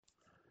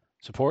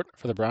Support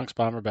for the Bronx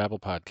Bomber Babble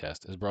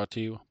podcast is brought to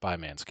you by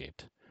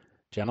Manscaped.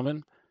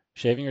 Gentlemen,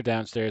 shaving your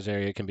downstairs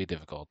area can be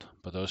difficult,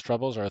 but those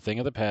troubles are a thing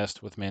of the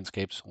past with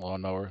Manscaped's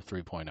Lawnmower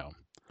 3.0.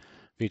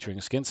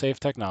 Featuring skin-safe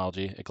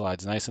technology, it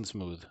glides nice and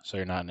smooth, so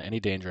you're not in any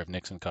danger of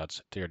nicks and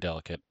cuts to your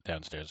delicate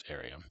downstairs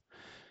area.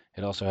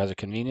 It also has a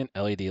convenient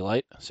LED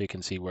light so you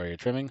can see where you're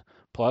trimming,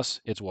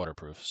 plus it's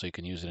waterproof so you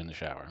can use it in the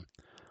shower.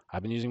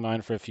 I've been using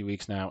mine for a few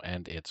weeks now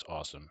and it's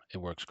awesome. It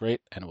works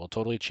great and it will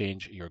totally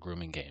change your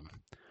grooming game.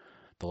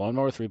 The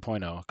Lawnmower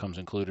 3.0 comes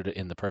included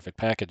in the Perfect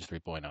Package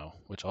 3.0,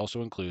 which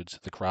also includes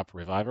the Crop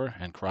Reviver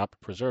and Crop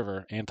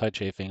Preserver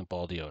anti-chafing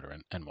ball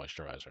deodorant and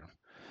moisturizer.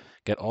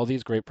 Get all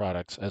these great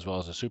products as well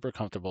as a super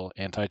comfortable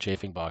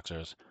anti-chafing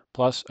boxers,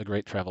 plus a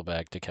great travel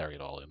bag to carry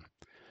it all in.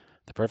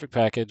 The Perfect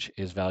Package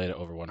is valued at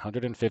over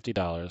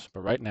 $150,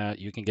 but right now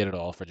you can get it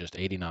all for just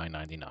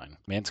 $89.99.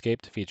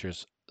 Manscaped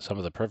features some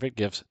of the perfect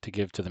gifts to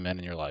give to the men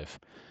in your life.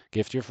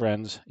 Gift your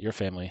friends, your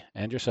family,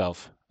 and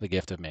yourself the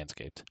gift of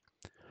Manscaped.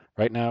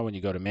 Right now, when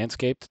you go to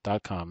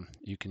manscaped.com,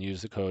 you can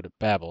use the code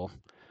BABBLE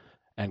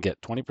and get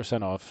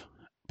 20% off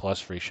plus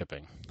free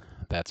shipping.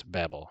 That's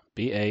Babble,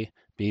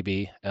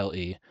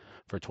 Babble,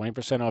 for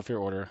 20% off your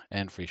order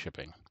and free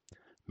shipping.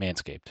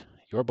 Manscaped,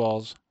 your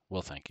balls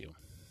will thank you.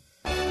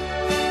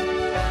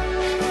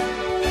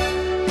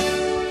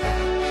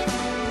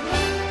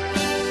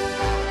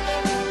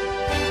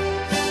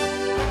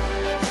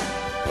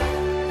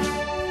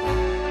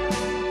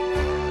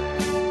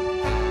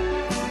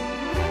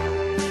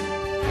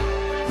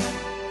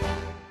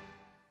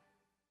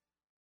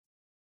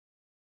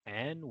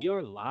 And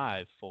you're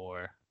live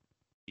for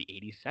the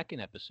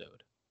 82nd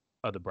episode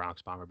of the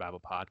Bronx Bomber Babble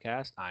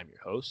podcast. I'm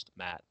your host,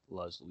 Matt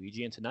Loves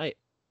Luigi, and tonight,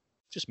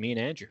 just me and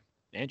Andrew.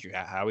 Andrew,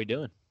 how are we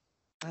doing?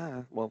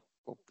 Well,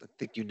 I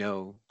think you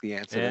know the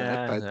answer to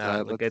that, Yeah,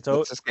 but look,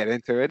 let's just get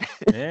into it.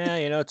 yeah,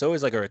 it's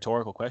always like a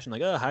rhetorical question,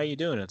 like, oh, how you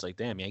doing? It's like,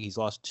 damn, Yankees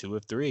lost 2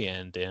 of 3,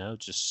 and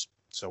just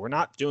so we're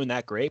not doing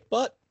that great,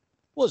 but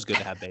it was good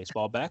to have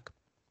baseball back.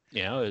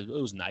 It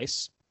was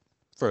nice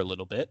for a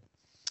little bit.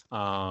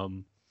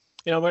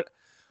 But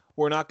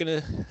we're not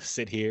gonna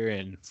sit here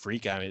and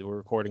freak out. I mean, we're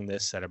recording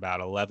this at about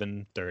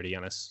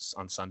 11:30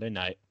 on Sunday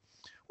night.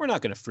 We're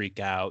not gonna freak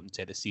out and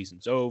say the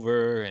season's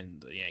over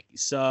and the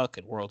Yankees suck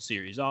and World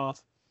Series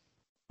off.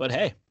 But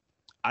hey,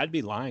 I'd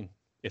be lying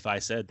if I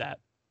said that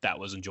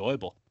was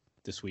enjoyable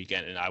this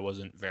weekend and I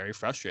wasn't very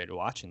frustrated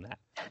watching that.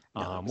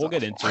 No, We'll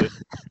get into it,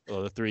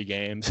 the 3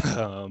 games.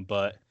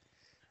 But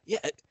yeah,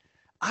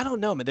 I don't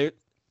know, man.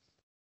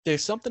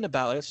 There's something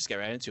about. Let's just get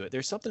right into it.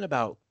 There's something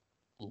about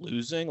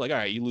losing. Like, all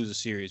right, you lose a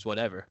series,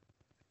 whatever.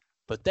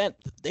 But then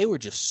they were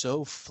just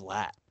so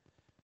flat.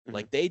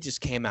 Like, they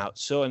just came out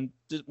so. And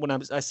when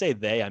I say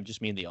they, I'm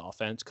just mean the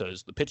offense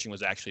because the pitching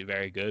was actually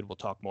very good. We'll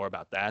talk more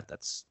about that.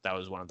 That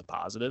was one of the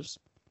positives.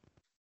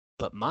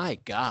 But my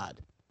God,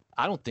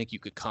 I don't think you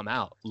could come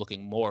out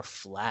looking more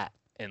flat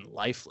and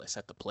lifeless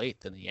at the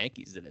plate than the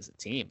Yankees did as a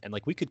team. And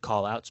like we could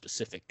call out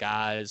specific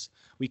guys.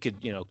 We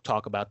could,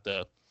 talk about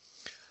the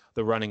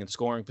running and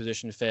scoring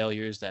position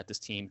failures that this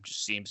team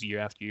just seems year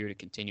after year to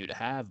continue to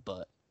have.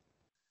 But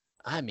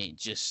I mean,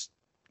 just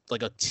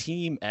like a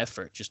team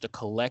effort, just a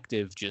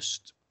collective,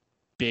 just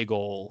big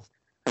ol'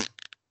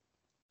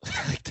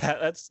 like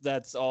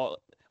that's all.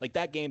 Like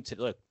that game to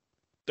look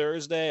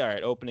Thursday, all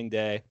right, opening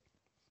day,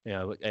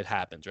 it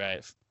happens,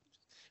 right?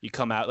 You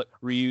come out, look,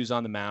 Ryu's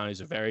on the mound.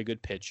 He's a very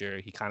good pitcher.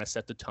 He kind of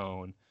set the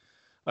tone.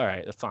 All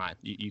right, fine.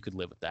 You could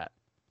live with that.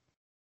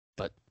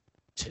 But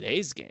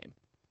today's game,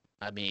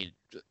 I mean,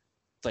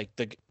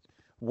 like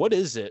what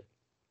is it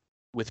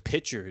with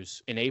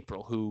pitchers in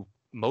April who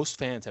most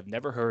fans have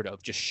never heard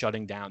of just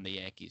shutting down the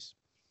Yankees?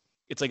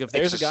 It's like if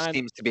there's a guy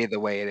seems to be the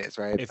way it is,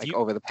 right? if Like you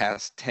over the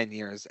past 10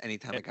 years,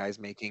 anytime a guy's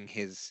making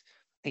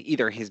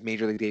either his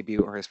major league debut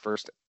or his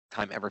first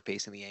time ever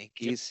facing the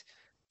Yankees,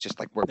 just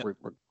like we're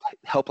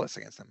helpless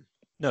against them.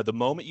 No, the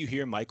moment you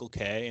hear Michael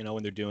Kay,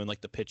 when they're doing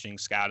like the pitching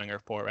scouting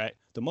report, right?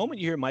 The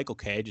moment you hear Michael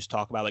Kay just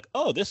talk about like,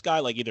 oh, this guy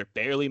like either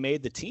barely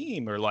made the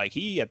team or like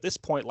he at this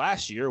point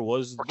last year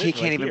was. Or he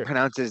can't even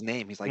pronounce his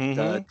name. He's like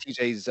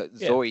TJ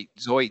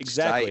Zoit.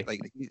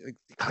 Exactly.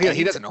 Clearly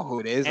he doesn't know who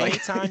it is.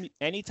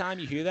 Anytime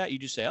you hear that, you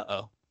just say,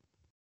 uh-oh.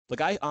 Like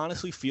I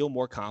honestly feel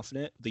more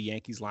confident the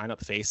Yankees lineup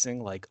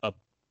facing like a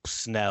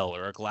Snell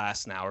or a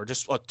Glasnow or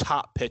just a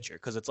top pitcher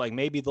because it's like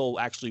maybe they'll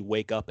actually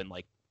wake up and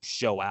like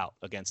show out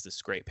against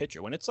this great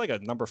pitcher. When it's like a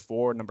number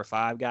 4, number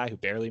 5 guy who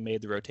barely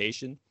made the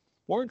rotation,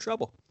 we're in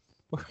trouble.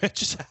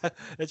 That's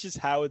just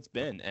how it's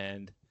been.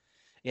 And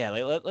yeah,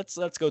 let's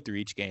go through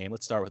each game.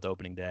 Let's start with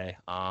opening day.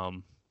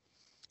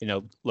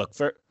 Look,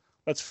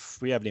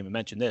 we haven't even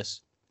mentioned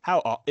this.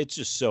 It's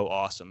just so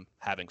awesome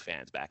having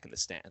fans back in the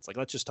stands. Like,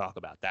 let's just talk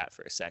about that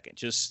for a second.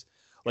 Just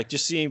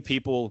seeing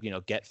people,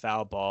 get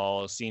foul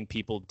balls, seeing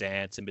people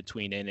dance in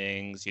between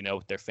innings,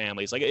 with their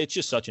families. Like, it's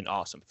just such an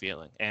awesome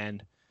feeling.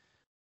 And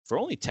for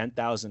only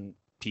 10,000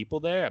 people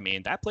there, I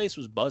mean, that place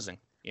was buzzing,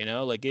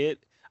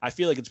 I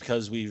feel like it's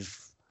because we've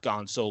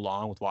gone so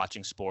long with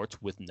watching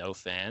sports with no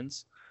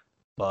fans,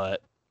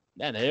 but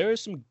man, there are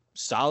some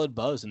solid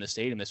buzz in the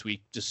stadium this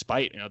week,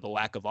 despite the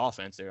lack of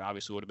offense. There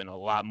obviously would have been a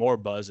lot more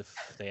buzz if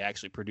they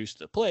actually produced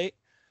the plate,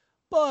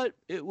 but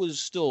it was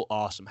still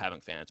awesome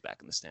having fans back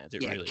in the stands.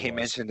 It Yeah, really Kay was.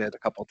 mentioned it a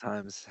couple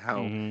times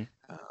how Hmm.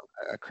 uh,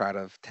 a crowd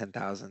of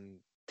 10,000,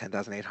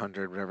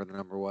 10,800, whatever the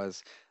number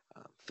was,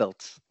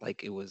 felt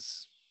like it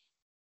was,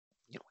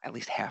 at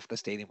least half the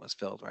stadium was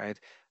filled, right?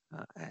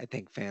 I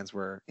think fans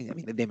were. I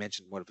mean, they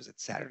mentioned what was it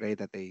Saturday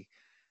that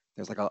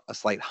there's like a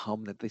slight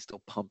hum that they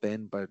still pump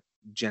in, but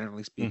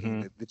generally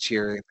speaking, Hmm. the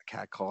cheering, the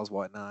cat calls,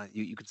 whatnot,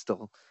 you could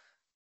still.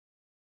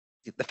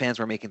 The fans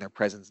were making their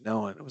presence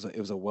known. It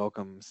was a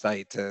welcome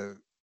sight to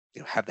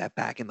have that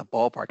back in the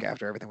ballpark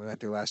after everything we went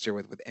through last year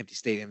with empty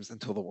stadiums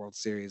until the World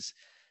Series.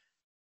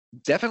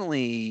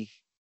 Definitely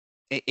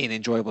an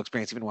enjoyable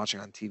experience, even watching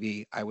on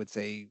TV. I would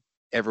say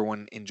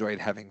everyone enjoyed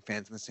having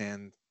fans in the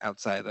stand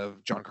outside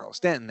of Giancarlo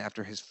Stanton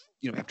after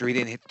after he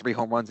didn't hit 3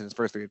 home runs in his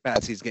first 3 at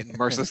bats. He's getting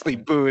mercilessly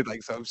booed,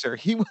 so I'm sure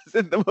he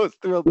wasn't the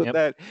most thrilled with Yep.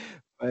 that.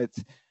 But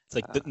It's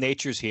like the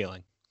nature's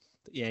healing.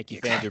 The Yankee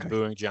fans are Exactly.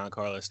 booing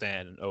Giancarlo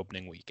Stanton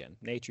opening weekend.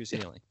 Nature's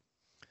healing.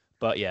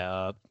 But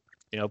yeah,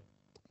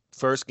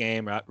 first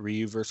game,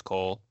 Ryu versus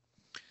Cole.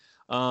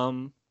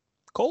 Cole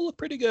looked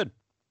pretty good,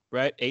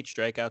 right? 8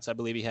 strikeouts, I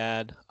believe he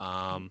had.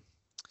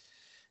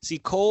 See,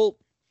 Cole,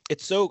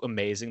 it's so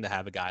amazing to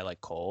have a guy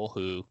like Cole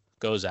who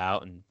goes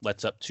out and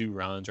lets up 2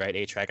 runs, right?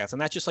 8 strikeouts,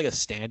 and that's just like a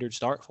standard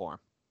start for him.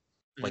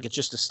 Like it's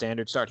just a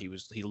standard start.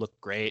 He looked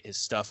great. His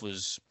stuff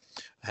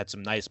had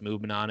some nice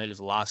movement on it. His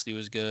velocity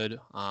was good.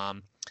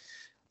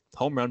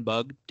 Home run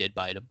bug did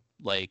bite him.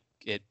 Like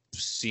it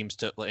seems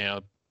to,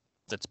 it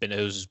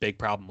was his big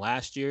problem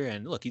last year.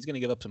 And look, he's going to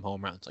give up some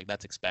home runs. Like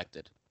that's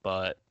expected.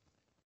 But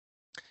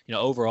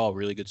overall,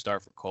 really good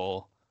start for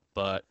Cole.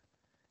 But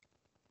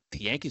the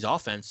Yankees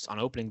offense on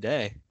opening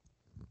day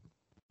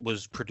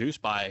was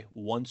produced by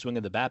one swing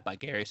of the bat by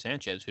Gary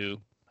Sanchez,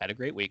 who had a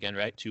great weekend,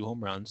 right? 2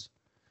 home runs.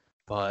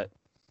 But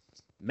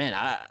man,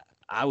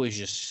 I was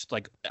just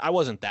like, I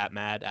wasn't that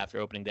mad after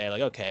opening day.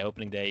 Like, okay,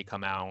 opening day, you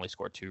come out, only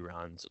score 2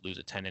 runs, lose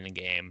a 10-inning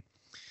game.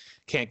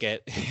 Can't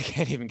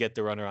even get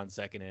the runner on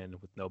second in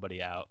with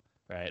nobody out,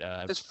 right?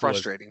 It's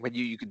frustrating, but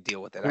you could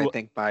deal with it. I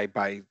think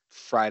by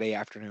Friday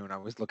afternoon, I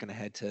was looking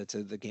ahead to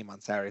the game on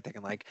Saturday,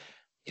 thinking like,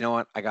 you know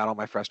what, I got all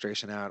my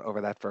frustration out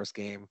over that first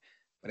game.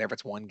 Whatever,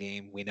 it's one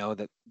game. We know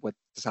that what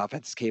this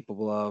offense is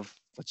capable of.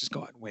 Let's just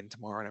go out and win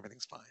tomorrow, and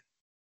everything's fine.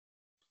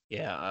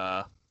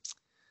 Yeah,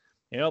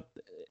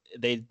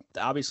 they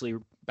obviously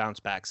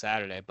bounced back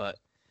Saturday, but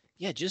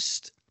yeah,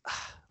 just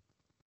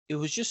it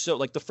was just so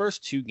like the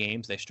first 2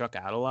 games they struck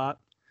out a lot,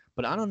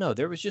 but I don't know,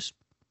 there was just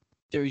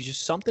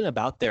something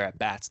about their at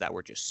bats that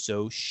were just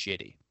so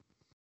shitty.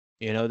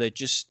 They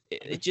just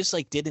it just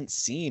like didn't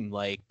seem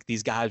like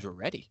these guys were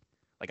ready.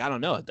 Like I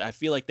don't know, I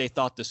feel like they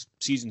thought this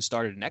season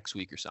started next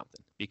week or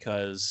something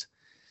because.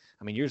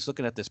 I mean, you're just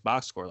looking at this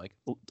box score. Like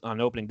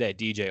on opening day,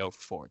 DJ 0 for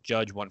 4,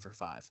 Judge 1 for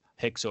 5,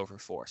 Hicks 0 for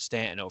 4,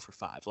 Stanton 0 for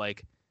 5.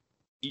 Like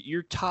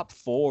your top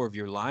 4 of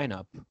your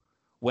lineup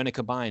went a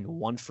combined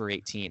 1 for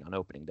 18 on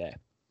opening day,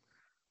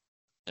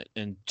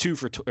 and 2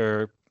 for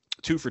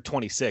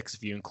 26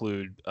 if you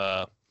include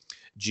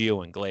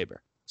Gio and Glaber.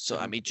 So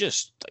I mean,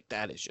 just like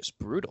that is just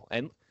brutal.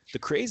 And the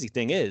crazy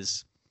thing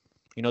is,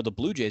 the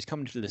Blue Jays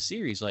coming to the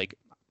series, like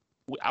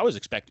I was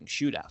expecting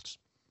shootouts.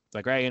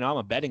 Like right, I'm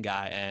a betting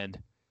guy and.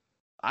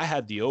 I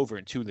had the over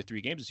in 2 of the 3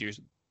 games this year.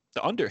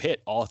 The under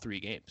hit all 3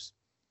 games,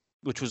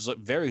 which was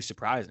very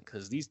surprising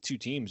because these 2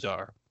 teams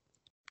are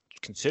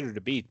considered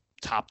to be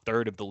top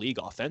third of the league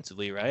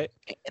offensively, right?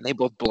 And they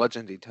both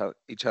bludgeoned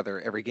each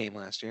other every game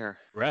last year.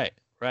 Right.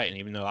 And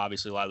even though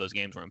obviously a lot of those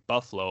games were in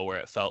Buffalo, where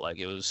it felt like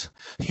it was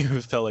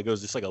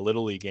just like a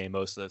little league game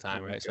most of the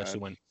time, right?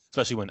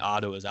 Especially when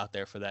Otto was out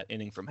there for that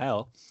inning from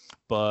hell.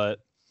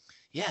 But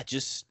yeah,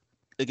 just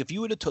like if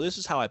you would have told, this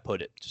is how I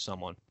put it to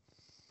someone.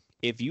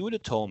 If you would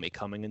have told me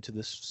coming into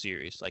this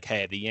series, like,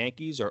 hey, the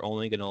Yankees are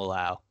only going to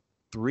allow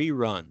 3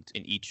 runs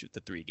in each of the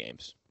 3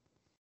 games.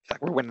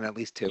 Like we're winning at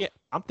least 2. Yeah,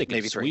 I'm thinking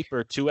maybe sweep 3.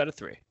 or 2 out of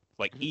 3.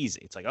 Like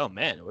easy. It's like, oh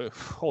man, we're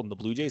holding the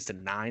Blue Jays to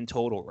 9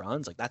 total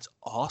runs. Like that's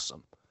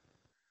awesome.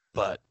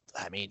 But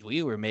I mean,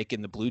 we were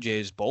making the Blue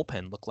Jays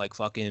bullpen look like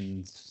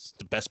fucking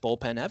the best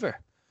bullpen ever.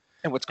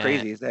 And what's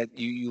crazy is that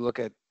you look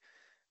at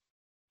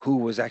who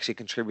was actually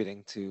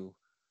contributing to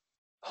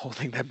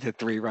holding them to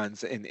 3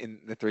 runs in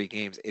the 3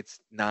 games. It's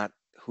not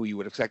who you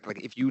would expect.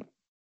 Like if you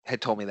had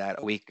told me that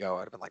a week ago,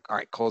 I'd have been like, all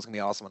right, Cole's gonna be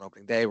awesome on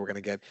opening day. We're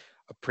gonna get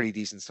a pretty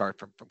decent start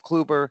from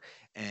Kluber,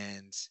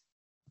 and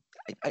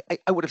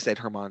I would have said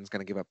Herman's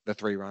gonna give up the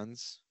 3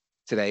 runs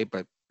today,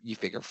 but you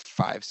figure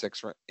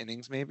 5-6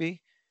 innings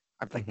maybe.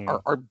 I'm like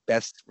our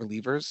best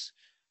relievers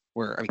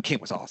were. I mean, King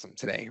was awesome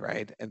today,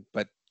 right?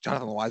 But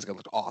Jonathan Loáisiga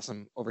looked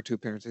awesome over 2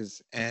 appearances,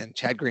 and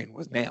Chad Green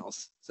was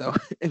nails. So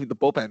I mean, the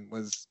bullpen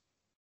was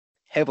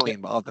heavily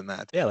involved in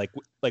that. Yeah, like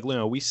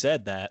we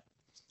said that,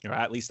 or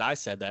at least I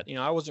said that,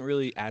 I wasn't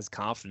really as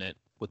confident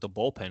with the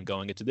bullpen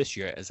going into this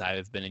year as I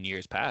have been in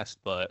years past.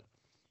 But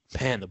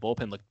man, the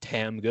bullpen looked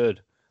damn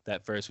good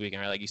that first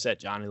weekend. Right? Like you said,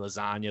 Johnny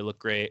Lasagna looked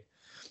great.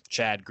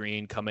 Chad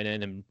Green coming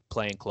in and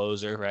playing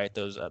closer, right?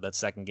 That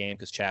second game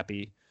because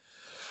Chappie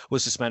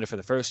was suspended for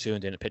the first two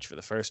and didn't pitch for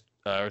the first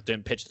or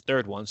didn't pitch the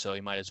third one, so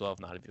he might as well have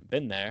not even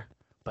been there.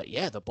 But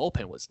yeah, the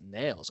bullpen was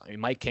nails. I mean,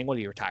 Mike King, what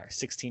did he retire?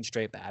 16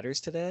 straight batters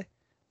today.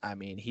 I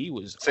mean, he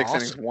was 6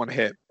 innings, awesome. 1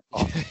 hit.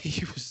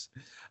 He was,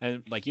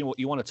 and like you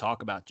want to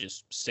talk about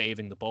just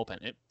saving the bullpen.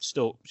 It's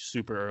still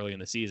super early in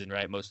the season,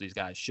 right? Most of these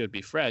guys should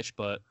be fresh,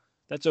 but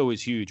that's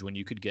always huge when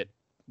you could get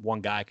one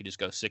guy could just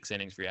go 6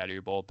 innings for you out of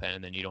your bullpen,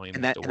 and then you don't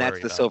even have to worry And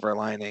that's the about silver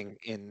lining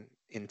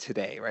in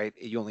today, right?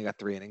 You only got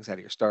 3 innings out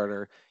of your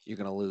starter. You're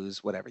going to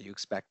lose whatever you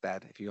expect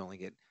that if you only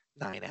get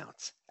 9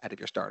 outs out of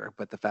your starter.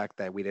 But the fact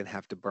that we didn't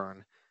have to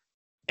burn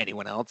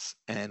anyone else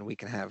and we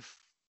can have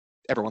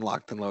everyone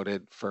locked and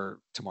loaded for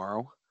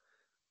tomorrow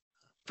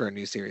for a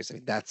new series. I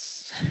mean,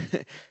 that's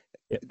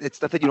it's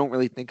stuff that you don't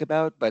really think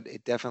about, but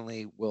it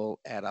definitely will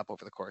add up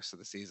over the course of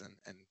the season.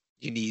 And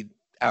you need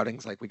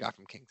outings like we got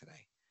from King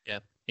today. Yeah,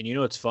 and you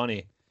know what's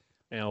funny?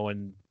 You know,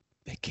 when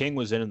King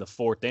was in the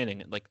 4th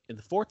inning, like in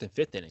the 4th and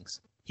 5th innings,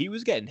 he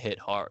was getting hit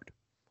hard.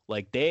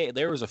 Like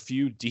there was a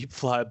few deep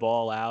fly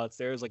ball outs.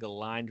 There was like a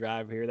line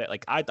drive here that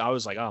like I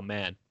was like, oh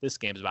man, this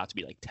game's about to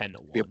be like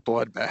 10-1. Be a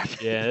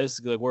bloodbath. Yeah, this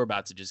is like we're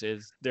about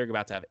to they're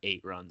about to have 8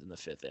 runs in the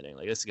 5th inning.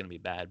 Like this is gonna be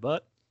bad.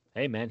 But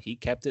hey man, he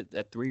kept it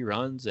at 3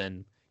 runs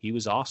and he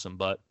was awesome.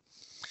 But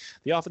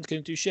the offense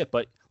couldn't do shit.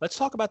 But let's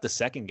talk about the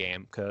second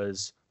game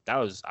because that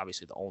was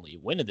obviously the only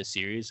win of the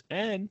series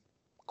and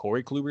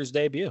Corey Kluber's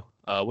debut.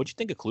 What'd you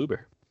think of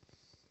Kluber?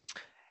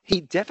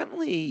 He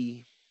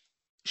definitely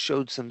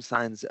showed some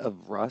signs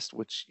of rust,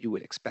 which you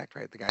would expect,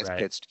 right? The guy's Right.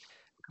 pitched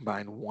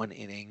combined 1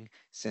 inning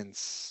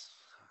since,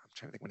 I'm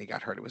trying to think when he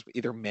got hurt. It was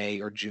either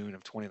May or June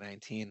of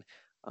 2019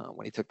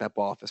 when he took that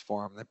ball off his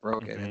forearm that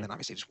broke it. Mhm. And then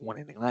obviously just 1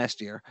 inning last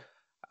year.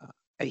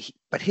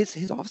 But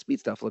his off-speed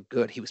stuff looked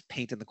good. He was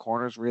painting the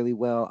corners really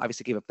well.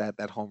 Obviously gave up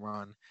that home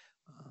run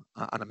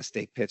on a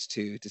mistake pitch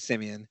to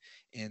Simeon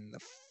in the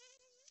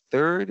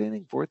 3rd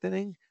inning, 4th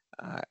inning.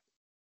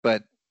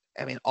 But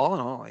I mean, all in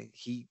all,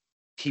 he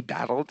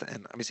battled,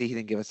 and obviously he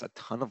didn't give us a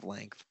ton of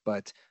length,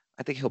 but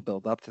I think he'll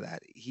build up to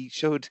that. He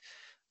showed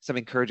some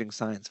encouraging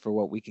signs for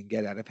what we can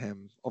get out of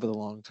him over the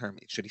long term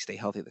should he stay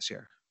healthy this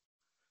year.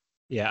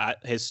 Yeah,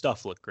 his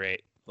stuff looked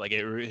great. Like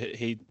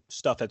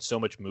stuff had so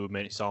much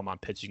movement. You saw him on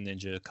Pitching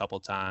Ninja a couple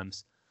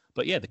times,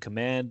 but yeah, the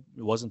command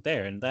wasn't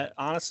there. And that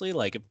honestly,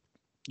 like, if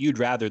you'd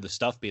rather the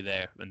stuff be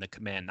there than the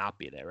command not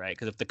be there, right?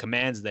 Because if the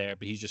command's there,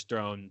 but he's just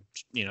throwing,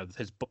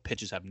 his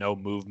pitches have no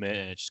movement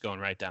and it's just going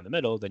right down the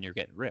middle, then you're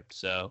getting ripped.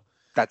 So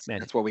That's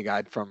man, what we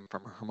got from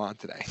Herman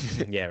today.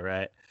 yeah,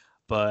 right.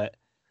 But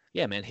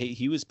yeah, man,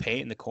 he was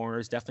painting the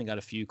corners. Definitely got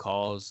a few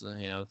calls,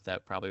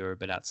 that probably were a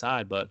bit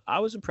outside. But I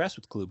was impressed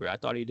with Kluber. I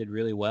thought he did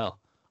really well.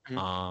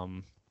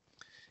 Mhm.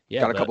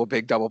 Yeah, Got a couple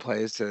big double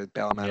plays to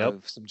bail him out Yep.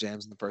 of some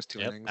jams in the first 2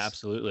 Yep, innings.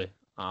 absolutely.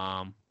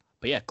 But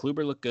yeah,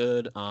 Kluber looked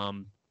good.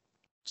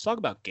 Let's talk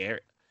about Gary,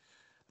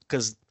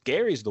 because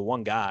Gary's the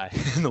one guy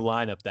in the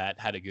lineup that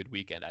had a good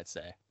weekend, I'd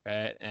say,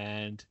 right?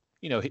 And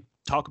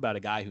talk about a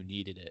guy who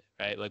needed it,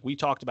 right? Like we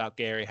talked about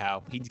Gary,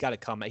 how he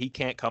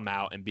can't come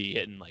out and be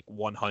hitting like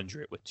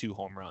 100 with 2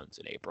 home runs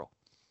in April,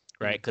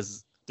 right?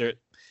 Because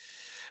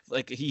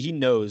he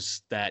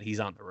knows that he's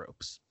on the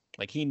ropes.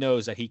 Like he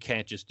knows that he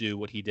can't just do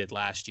what he did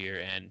last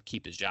year and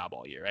keep his job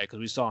all year, right? Because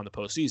we saw in the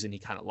postseason he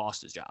kind of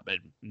lost his job and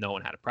no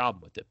one had a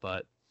problem with it.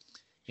 But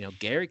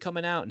Gary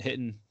coming out and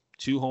hitting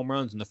 2 home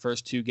runs in the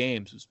first 2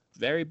 games was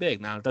very big.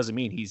 Now it doesn't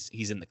mean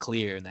he's in the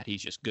clear and that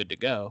he's just good to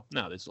go.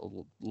 No, there's a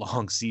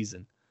long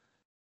season,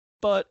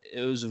 but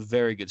it was a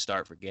very good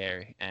start for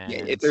Gary. And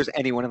yeah, if there's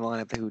anyone in the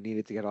lineup who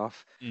needed to get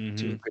off to a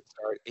Mhm. good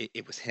start,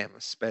 it was him,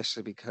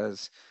 especially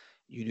because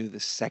you knew the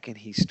second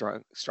he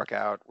struck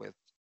out with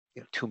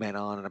 2 men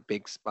on in a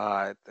big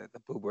spot, the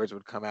Boo Birds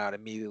would come out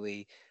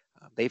immediately.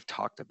 They've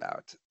talked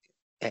about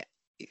at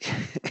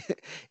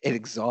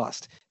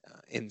exhaust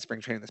in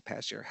spring training this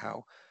past year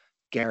how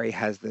Gary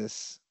has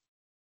this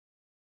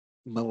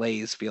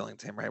malaise feeling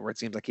to him, right? Where it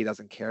seems like he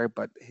doesn't care,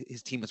 but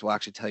his teammates will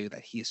actually tell you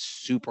that he is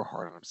super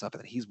hard on himself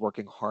and that he's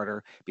working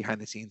harder behind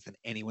the scenes than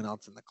anyone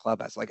else in the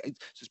club has. Like,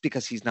 just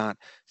because he's not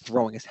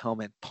throwing his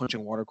helmet,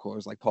 punching water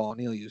coolers like Paul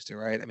O'Neill used to,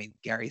 right? I mean,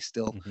 Gary's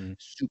still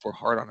super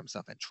hard on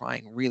himself and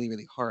trying really,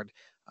 really hard.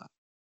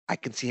 I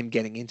can see him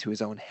getting into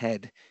his own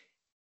head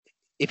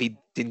if he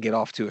didn't get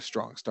off to a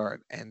strong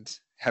start, and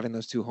having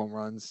those 2 home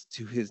runs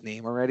to his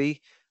name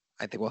already,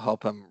 I think will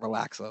help him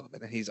relax a little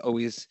bit. And he's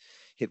always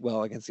hit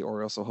well against the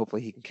Orioles, so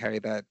hopefully he can carry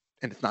that.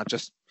 And it's not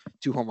just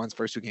 2 home runs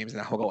first 2 games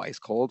and now he'll go ice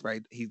cold,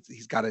 right?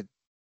 He's got to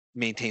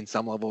maintain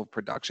some level of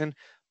production,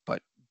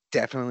 but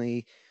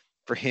definitely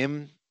for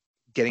him,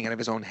 getting out of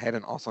his own head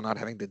and also not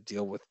having to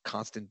deal with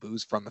constant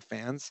boos from the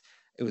fans,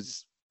 it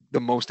was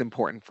the most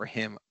important for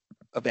him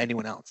of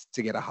anyone else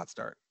to get a hot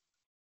start.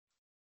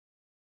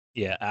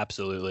 Yeah,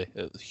 absolutely.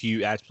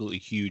 Absolutely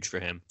huge for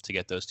him to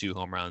get those 2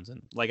 home runs.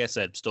 And like I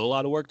said, still a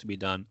lot of work to be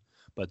done,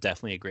 but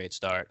definitely a great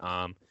start.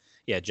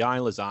 Yeah, Johnny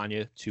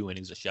Lasagna, 2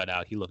 innings of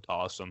shutout. He looked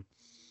awesome.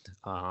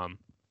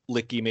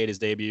 Licky made his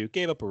debut,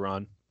 gave up a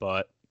run,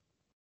 but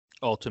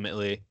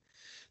ultimately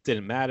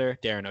Didn't matter.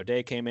 Darren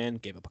O'Day came in,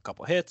 gave up a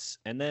couple hits,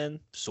 and then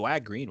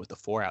Swag Green with the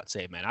 4-out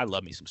save. Man, I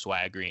love me some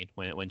Swag Green.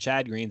 When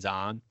Chad Green's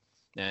on,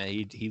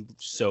 he's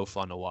so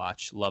fun to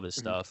watch. Love his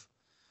stuff.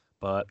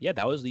 But yeah,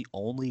 that was the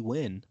only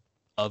win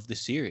of the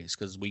series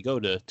because we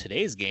go to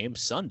today's game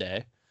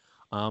Sunday.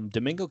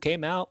 Domingo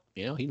came out,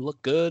 he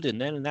looked good,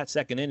 and then in that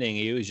second inning,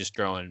 he was just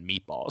throwing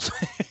meatballs.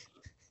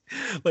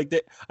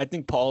 I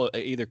think Paul,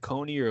 either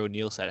Coney or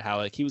O'Neill said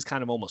how he was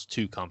kind of almost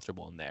too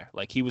comfortable in there.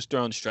 Like he was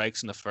throwing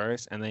strikes in the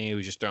first, and then he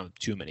was just throwing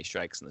too many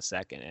strikes in the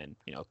second. And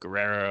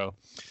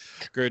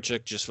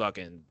Grichuk just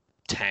fucking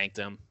tanked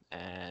him,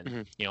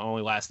 and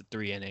only lasted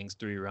 3 innings,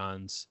 3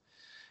 runs.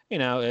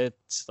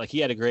 It's like he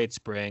had a great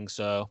spring,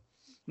 so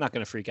I'm not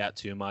gonna freak out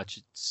too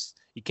much.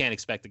 You can't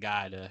expect the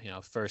guy to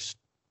first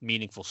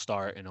meaningful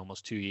start in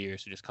almost 2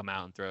 years to just come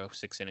out and throw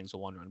 6 innings of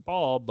 1-run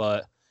ball,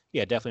 but.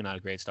 Yeah, definitely not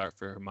a great start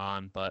for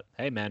Herman, but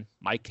hey, man,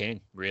 Mike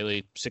King,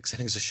 really 6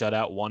 innings of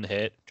shutout, 1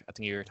 hit. I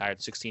think he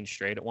retired 16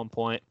 straight at one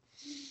point.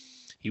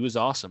 He was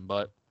awesome,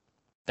 but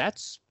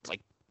that's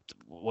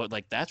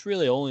that's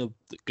really only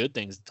the good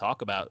things to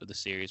talk about with the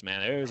series,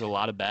 man. There's a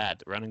lot of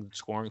bad. Running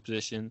scoring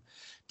position,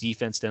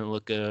 defense didn't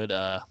look good.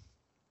 I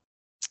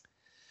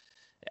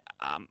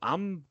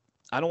don't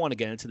want to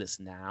get into this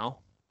now,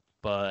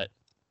 but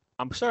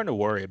I'm starting to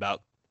worry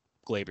about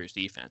Gleyber's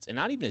defense, and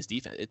not even his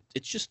defense.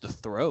 It's just the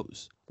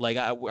throws. Like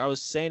I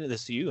was saying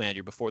this to you,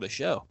 Andrew, before the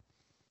show.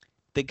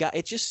 The guy,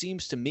 it just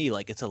seems to me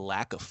like it's a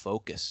lack of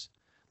focus.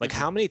 Like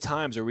how many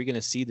times are we going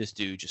to see this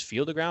dude just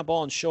field the ground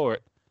ball in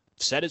short,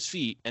 set his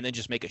feet, and then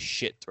just make a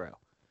shit throw?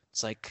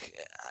 It's like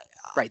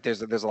right.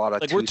 There's a lot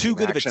of we're too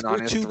good of action a, on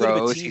we're his too throws.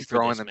 good of a team He's for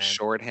throwing this, them man.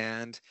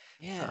 shorthand.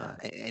 Yeah,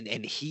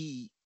 and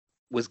he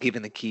was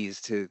given the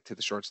keys to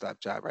the shortstop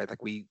job, right?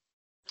 Like we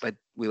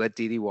let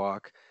Didi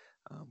walk.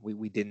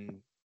 We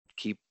didn't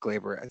keep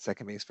Gleyber at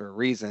second base for a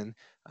reason.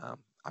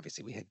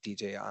 Obviously, we had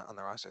DJ on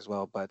the roster as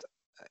well, but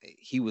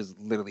he was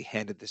literally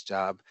handed this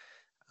job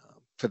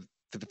for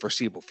the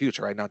foreseeable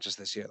future, right? Not just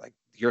this year. Like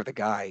you're the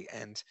guy.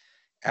 And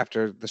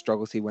after the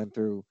struggles he went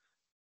through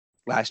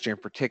last year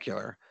in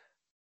particular,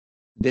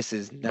 this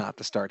is not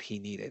the start he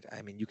needed.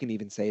 I mean, you can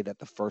even say that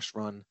the first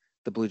run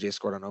the Blue Jays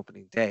scored on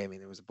opening day, I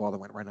mean, it was a ball that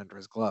went right under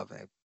his glove.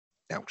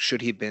 Now,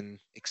 should he have been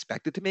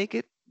expected to make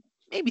it?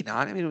 Maybe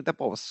not. I mean, that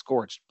ball was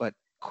scorched, but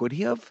could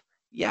he have?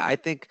 Yeah, I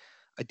think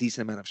a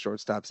decent amount of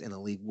shortstops in the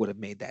league would have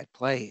made that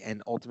play,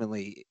 and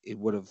ultimately it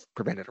would have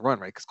prevented a run,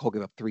 right? Because Cole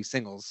gave up 3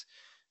 singles.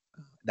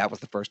 That was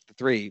the first of the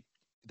 3.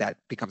 That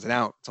becomes an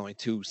out. It's only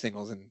 2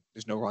 singles, and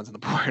there's no runs on the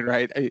board,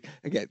 right?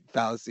 Again,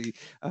 fallacy,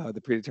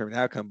 the predetermined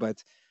outcome.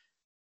 But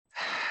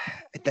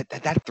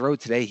that throw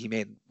today, he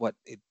made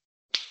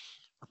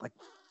like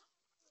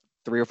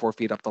 3 or 4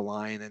 feet up the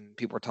line, and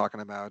people were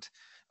talking about,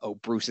 oh,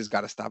 Bruce has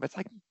got to stop. It's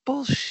like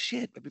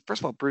bullshit. I mean,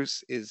 first of all,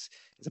 Bruce is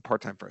a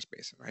part-time first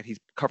baseman, right? He's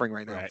covering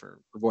right now for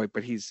Voit,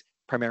 but he's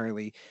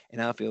primarily an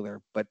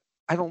outfielder. But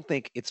I don't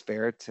think it's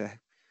fair to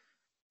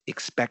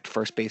expect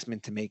first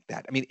baseman to make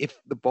that. I mean, if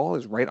the ball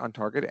is right on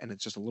target and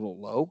it's just a little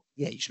low,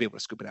 yeah, you should be able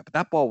to scoop it out. But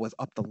that ball was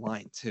up the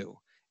line too,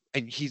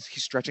 and he's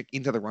stretching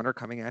into the runner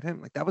coming at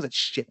him. Like that was a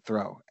shit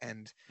throw,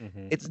 and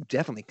it's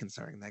definitely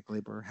concerning that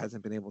Gleyber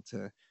hasn't been able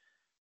to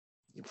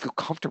feel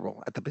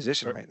comfortable at the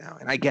position right now.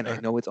 And again, I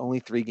know it's only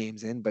 3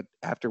 games in, but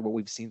after what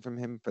we've seen from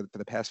him for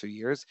the past few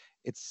years,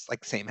 it's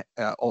like same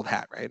old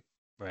hat, right?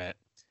 Right.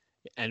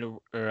 And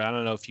or I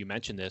don't know if you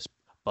mentioned this,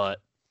 but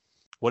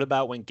what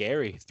about when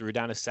Gary threw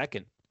down a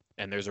second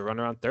and there's a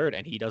runner on third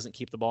and he doesn't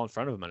keep the ball in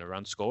front of him and a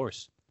run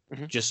scores?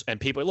 And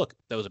people look,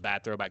 that was a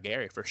bad throw by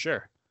Gary for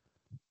sure.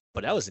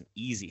 But that was an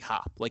easy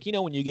hop. Like,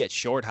 when you get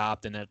short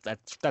hopped, and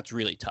that's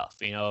really tough.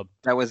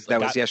 That was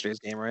yesterday's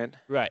game, right?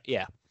 Right.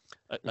 Yeah.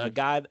 A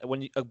guy,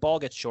 when a ball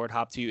gets short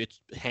hopped to you, it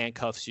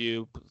handcuffs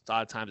you. A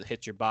lot of times it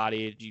hits your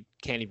body. You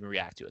can't even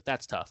react to it.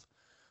 That's tough.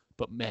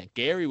 But man,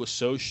 Gary was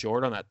so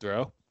short on that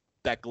throw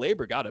that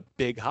Gleyber got a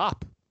big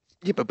hop.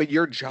 Yeah, but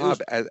your job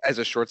as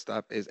a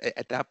shortstop is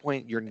at that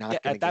point you're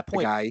not going to get the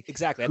guy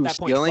exactly. At that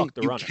point, fuck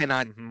the you runner.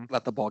 cannot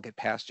let the ball get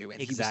past you. And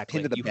he was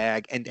pinned to the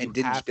bag and didn't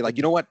just be like,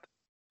 you know what,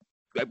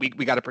 we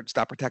got to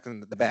stop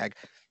protecting the bag.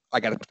 I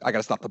got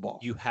to stop the ball.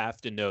 You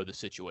have to know the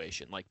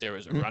situation. Like there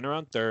was a runner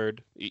on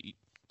third.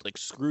 Like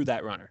screw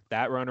that runner.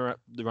 That runner,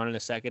 the run in a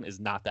second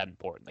is not that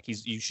important. Like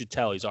you should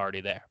tell he's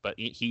already there. But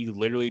he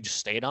literally just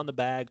stayed on the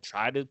bag,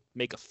 tried to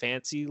make a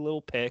fancy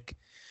little pick,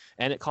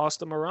 and it cost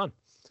him a run.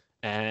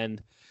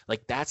 And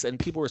like and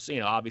people were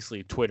saying,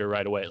 obviously Twitter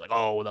right away, like,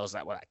 oh, was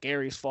that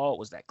Gary's fault?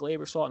 Was that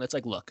Gleyber's fault? And it's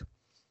like, look,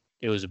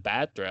 it was a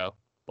bad throw.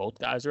 Both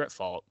guys are at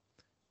fault.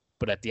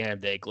 But at the end of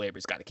the day,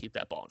 Gleyber's got to keep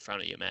that ball in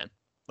front of you, man.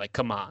 Like,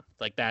 come on.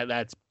 Like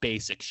that's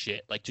basic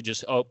shit. Like to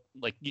just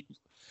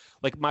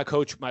like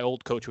my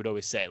old coach would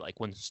always say, like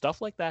when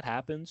stuff like that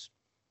happens,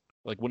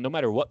 like when no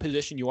matter what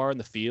position you are in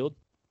the field,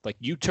 like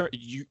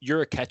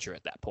you're a catcher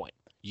at that point.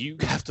 You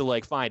have to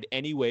like find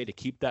any way to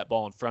keep that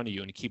ball in front of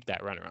you and to keep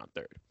that runner on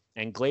third.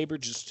 And Gleyber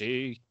just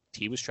he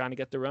was trying to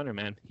get the runner,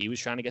 man. He was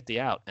trying to get the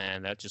out,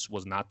 and that just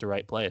was not the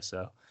right play.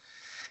 So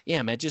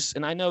yeah, man,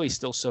 and I know he's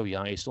still so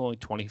young. He's still only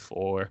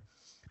 24,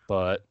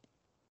 but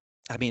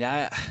I mean,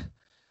 I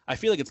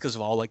feel like it's because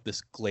of all like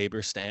this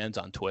Glaber stands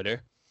on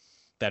Twitter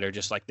that are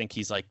just like think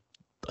he's like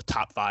a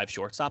top 5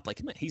 shortstop. Like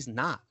he's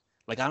not.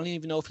 Like I don't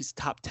even know if he's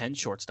top 10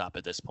 shortstop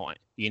at this point.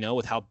 You know,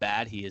 with how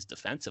bad he is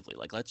defensively.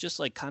 Like let's just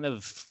like kind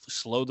of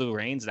slow the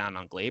reins down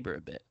on Glaber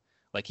a bit.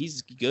 Like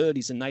he's good.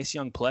 He's a nice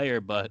young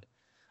player, but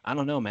I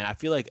don't know, man. I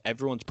feel like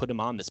everyone's put him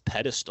on this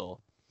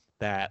pedestal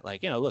that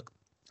like, you know, look,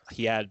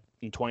 he had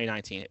in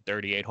 2019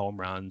 38 home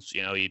runs.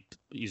 You know,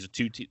 he's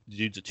dude's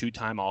a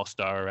 2-time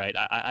All-Star, right?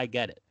 I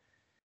get it.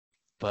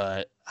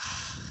 But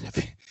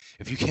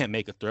if you can't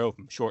make a throw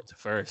from short to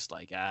first,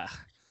 like I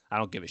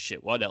don't give a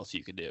shit what else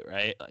you could do,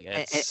 right? Like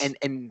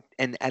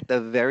and at the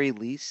very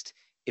least,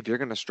 if you're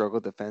gonna struggle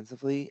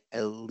defensively,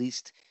 at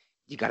least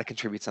you got to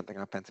contribute something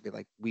offensively.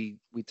 Like we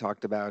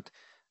talked about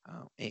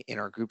in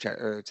our group chat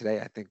earlier today.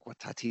 I think what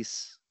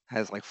Tatis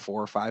has like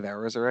 4 or 5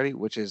 errors already,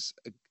 which is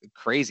a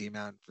crazy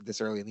amount for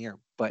this early in the year.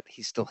 But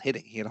he's still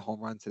hitting. He had a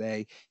home run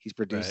today. He's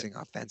producing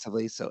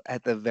offensively. So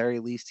at the very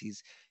least,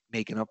 he's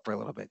making up for a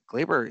little bit.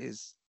 Glaber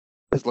has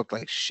looked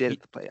like shit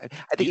at the plate.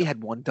 I think he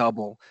had one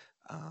double.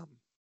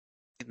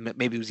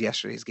 Maybe it was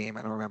yesterday's game.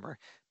 I don't remember.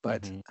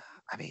 But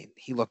I mean,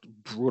 he looked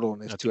brutal in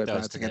his 2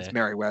 at-bats against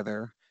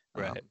Merriweather.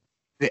 Right.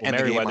 And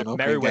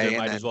Merriweather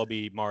might as well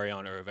be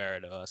Mariano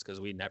Rivera to us because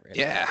we never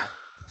hit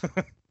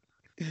him.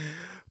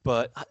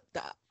 But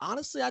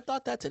honestly, I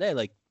thought that today.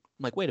 Like,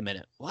 I'm like, wait a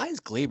minute. Why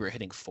is Glaber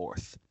hitting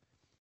 4th?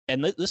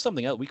 And this is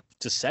something else.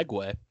 To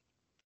segue.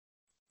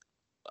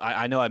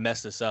 I know I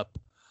messed this up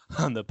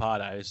on the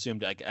pod. I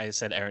assumed I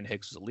said Aaron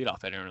Hicks was a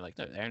leadoff hitter, and like,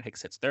 no, Aaron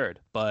Hicks hits 3rd.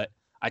 But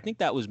I think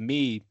that was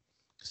me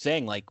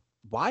saying like,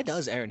 why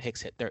does Aaron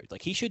Hicks hit 3rd?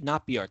 Like, he should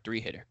not be our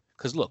 3 hitter.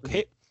 Because look,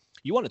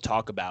 you want to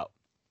talk about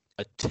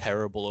a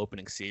terrible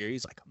opening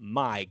series? Like,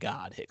 my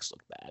God, Hicks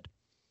looked bad.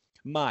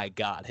 My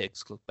God,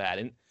 Hicks looked bad.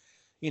 And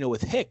you know,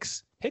 with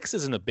Hicks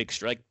isn't a big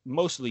strike.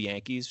 Most of the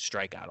Yankees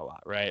strike out a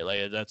lot, right?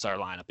 Like that's our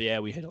lineup. Yeah,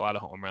 we hit a lot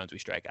of home runs, we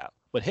strike out.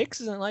 But Hicks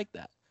isn't like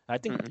that. I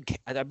think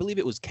I believe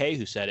it was Kay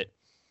who said it,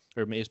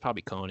 or maybe it's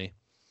probably Coney.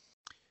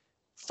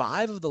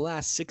 5 of the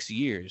last 6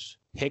 years,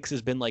 Hicks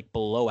has been like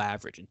below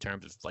average in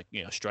terms of like,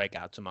 you know,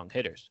 strikeouts among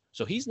hitters.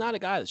 So he's not a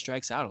guy that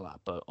strikes out a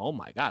lot. But oh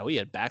my God, we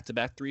had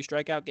back-to-back 3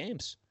 strikeout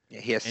games. Yeah,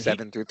 he has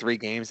 7 through 3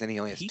 games, and he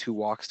only has 2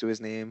 walks to his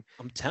name.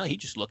 I'm telling you, he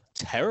just looked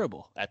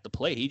terrible at the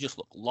plate. He just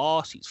looked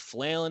lost. He's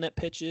flailing at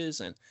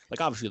pitches, and like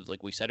obviously,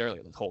 like we said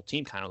earlier, the whole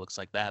team kind of looks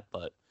like that.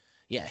 But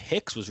yeah,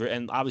 Hicks was,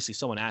 and obviously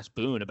someone asked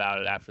Boone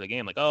about it after the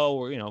game, like, oh,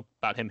 or, you know,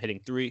 about him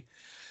hitting 3.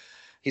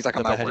 He's like,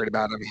 I'm not worried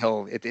about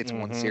him. It's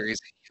one series.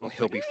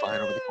 He'll be fine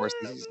over the course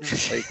of the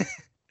season.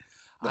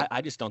 I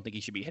just don't think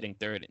he should be hitting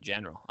 3rd in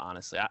general.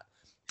 Honestly,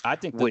 I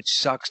think which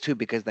sucks too,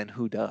 because then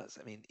who does?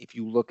 I mean, if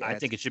you look at, I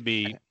think the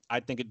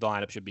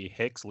lineup should be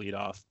Hicks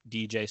leadoff,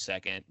 DJ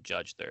 2nd,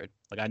 Judge 3rd.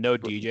 Like I know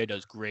DJ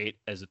does great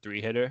as a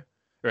 3 hitter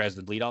or as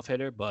the leadoff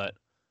hitter, but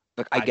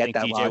look, I get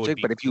that logic.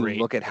 But if you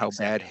look at how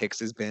bad Hicks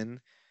has been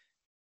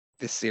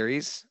this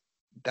series,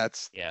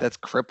 that's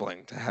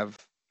crippling to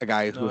have a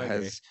guy who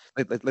has.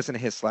 Listen to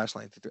his slash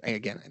line.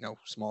 Again, I know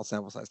small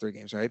sample size, 3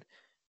 games, right?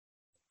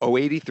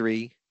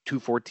 083,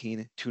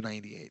 214,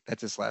 298.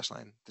 That's his slash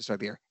line to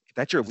start the year. If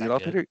that's your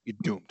leadoff hitter, you're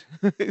doomed.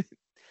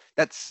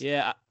 That's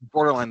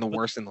borderline the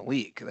worst in the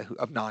league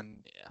of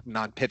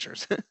non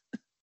pitchers.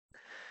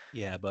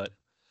 Yeah, but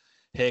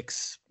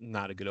Hicks,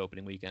 not a good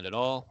opening weekend at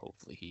all.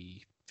 Hopefully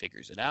he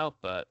figures it out.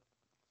 But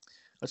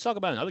let's talk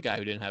about another guy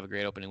who didn't have a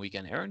great opening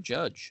weekend, Aaron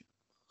Judge.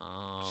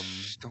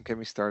 Don't get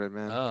me started,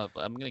 man.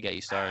 I'm gonna get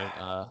you started.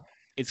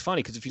 It's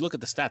funny because if you look at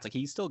the stats, like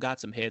he still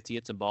got some hits, he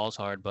hit some balls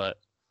hard, but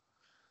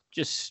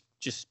just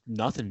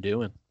nothing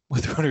doing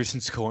with runners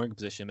in scoring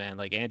position, man.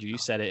 Like Andrew, you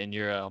said it in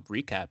your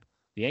recap.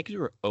 The Yankees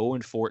were 0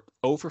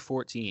 for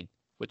 14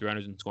 with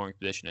runners in scoring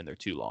position in their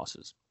 2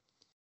 losses.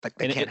 Like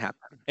that can't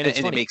happen. And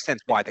it makes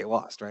sense why they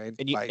lost, right?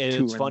 And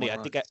it's funny. I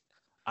think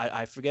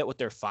I forget what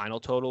their final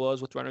total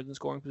was with runners in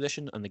scoring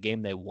position on the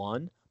game they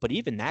won. But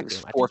even that game,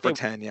 4 for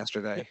 10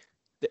 yesterday.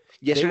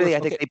 Yesterday, I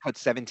think they put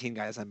 17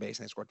 guys on base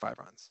and they scored 5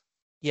 runs.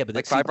 Yeah, but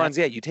like 5 runs,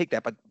 you take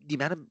that. But the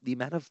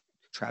amount of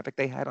traffic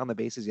they had on the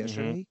bases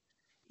yesterday.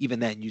 Even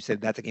then, you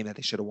said that's a game that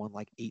they should have won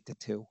like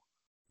 8-2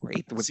 or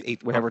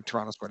 8 whatever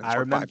Toronto scored. I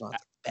remember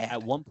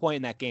at one point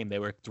in that game they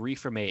were 3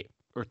 for 8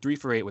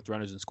 with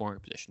runners in scoring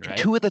position. Right.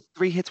 2 of the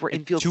 3 hits were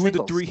infield singles.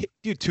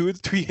 2 of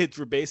the 3 hits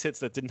were base hits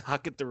that did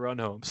not get the run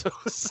home. So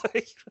it's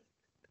like,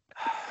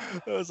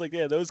 I was like,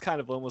 yeah, those kind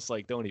of almost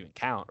like don't even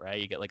count, right?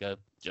 You get like a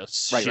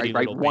just right.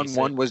 Little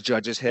 1-1 was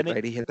Judge's hit,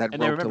 right? He hit that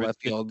rope to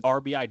left field.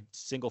 RBI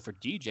single for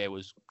DJ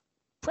was.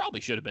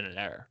 Probably should have been an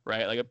error,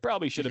 right? Like it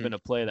probably should have been a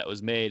play that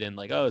was made and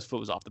like, oh, his foot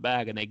was off the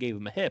bag and they gave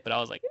him a hit. But I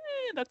was like,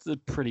 that's a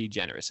pretty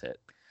generous hit.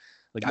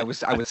 Like I was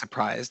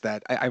surprised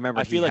that I remember.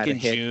 I feel like in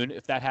June,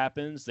 if that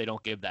happens, they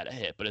don't give that a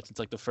hit. But it's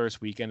like the first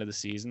weekend of the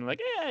season,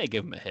 like,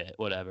 give him a hit,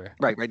 whatever.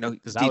 Right. No,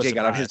 DJ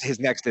got out his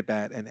next at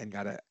bat and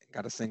got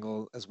a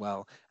single as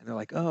well. And they're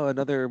like, oh,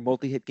 another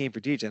multi-hit game for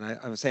DJ. And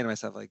I was saying to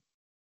myself, like,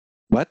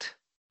 what?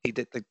 He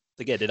did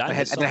Again, did I And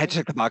miss then I had to something?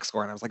 check the box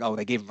score, and I was like, oh,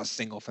 they gave him a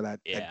single for that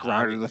Yeah,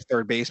 grounder to the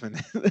third baseman.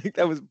 Like,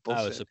 that was I was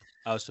bullshit.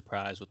 I was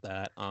surprised with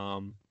that.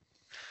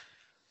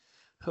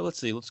 Let's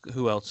see.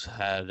 Who else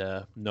had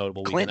a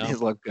notable weekend? Clinton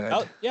has looked good.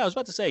 Oh, yeah, I was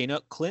about to say,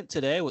 Clint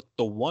today with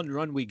the one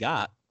run we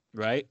got,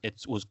 right?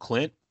 It was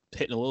Clint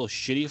hitting a little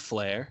shitty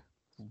flare,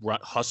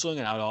 hustling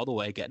it out all the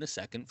way, getting a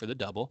second for the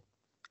double.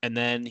 And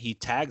then he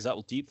tags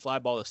up, deep fly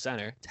ball to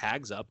center,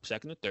 tags up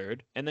second to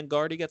third, and then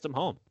Gardy gets him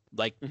home.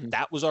 Like,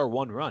 that was our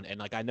one run. And,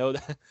 like, I know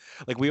that,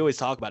 like, we always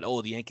talk about,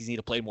 oh, the Yankees need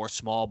to play more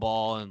small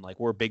ball and, like,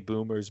 we're big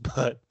boomers.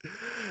 But,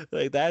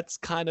 like, that's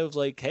kind of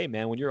like, hey,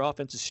 man, when your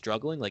offense is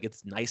struggling, like,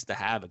 it's nice to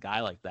have a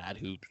guy like that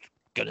who's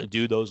going to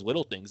do those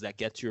little things that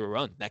gets you a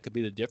run. That could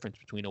be the difference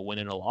between a win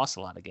and a loss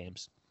a lot of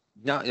games.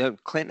 No,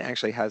 Clinton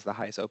actually has the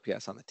highest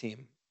OPS on the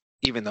team,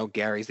 even though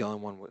Gary's the only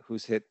one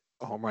who's hit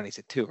a home run. He's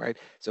hit 2, right?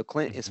 So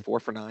Clint is 4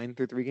 for 9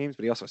 through 3 games,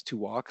 but he also has 2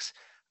 walks.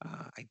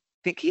 I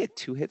think he had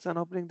 2 hits on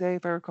opening day,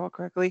 if I recall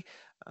correctly.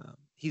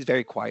 He's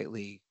very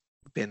quietly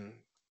been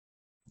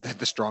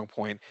the strong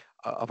point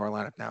of our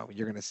lineup now.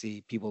 You're going to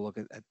see people look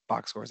at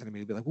box scores and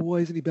immediately be like, well, why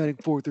isn't he batting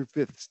 4th or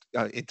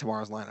 5th in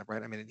tomorrow's lineup,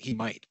 right? I mean, he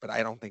might, but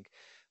I don't think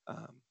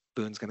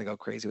Boone's going to go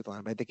crazy with the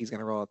lineup. I think he's going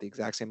to roll out the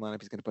exact same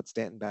lineup. He's going to put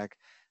Stanton back,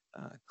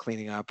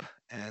 cleaning up,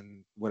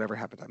 and whatever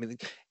happens. I mean,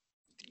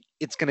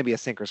 it's going to be a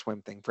sink or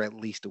swim thing for at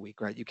least a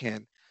week, right? You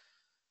can't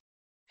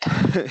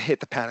hit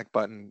the panic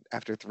button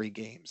after 3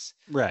 games.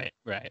 Right.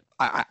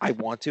 I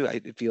want to.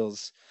 It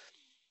feels.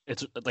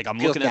 It's like I'm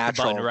feels looking at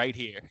the natural. button right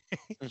here.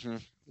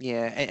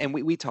 Yeah, and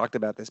we talked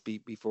about this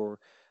before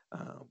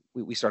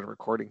we started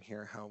recording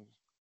here. How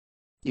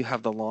you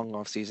have the long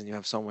off season, you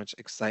have so much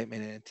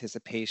excitement and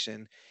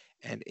anticipation,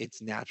 and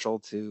it's natural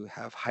to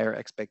have higher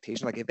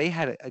expectation. Like if they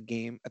had a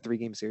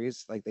 3-game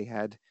series like they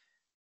had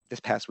this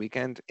past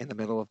weekend in the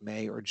middle of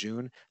May or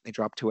June, they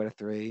dropped 2 out of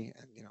 3,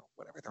 and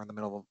whatever, they're in the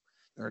middle of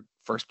their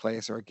first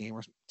place or a game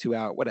or 2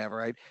 out, whatever,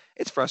 right?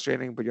 It's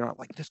frustrating, but you're not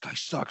like, this guy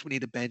sucks, we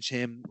need to bench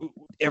him,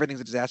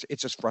 everything's a disaster.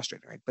 It's just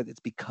frustrating, right? But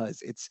it's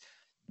because it's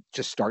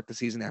just start the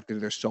season after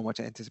there's so much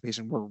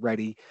anticipation. We're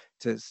ready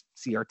to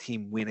see our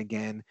team win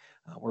again.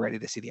 We're ready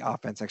to see the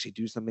offense actually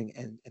do something,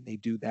 and they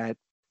do that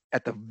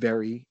at the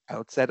very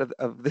outset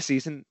of the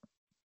season.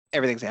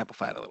 Everything's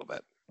amplified a little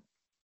bit.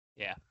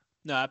 Yeah.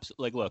 No,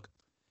 absolutely. Like, look,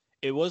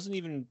 it wasn't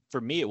even for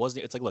me.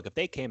 It's like, look, if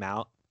they came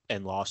out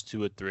and lost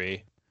 2 or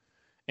 3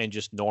 in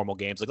just normal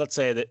games, like let's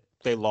say that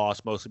they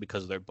lost mostly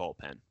because of their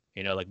bullpen.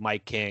 Like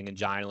Mike King and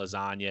Johnny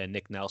Lasagna and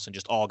Nick Nelson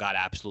just all got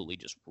absolutely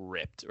just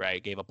ripped,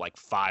 right? Gave up like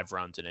 5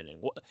 runs in an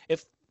inning.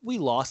 If we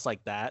lost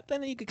like that,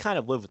 then you could kind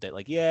of live with it.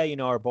 Like, yeah,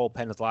 our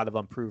bullpen has a lot of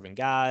unproven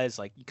guys.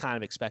 Like, you kind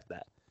of expect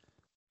that.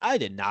 I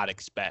did not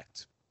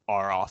expect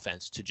our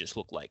offense to just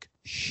look like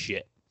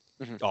shit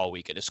all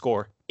weekend, to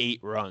score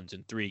 8 runs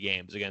in 3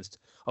 games against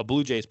a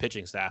Blue Jays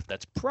pitching staff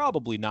that's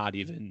probably not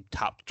even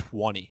top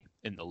 20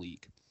 in the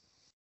league.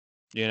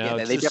 Yeah,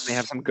 they definitely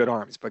have some good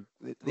arms, but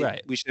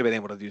right. We should have been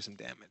able to do some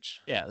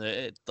damage.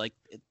 Yeah,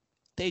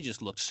 they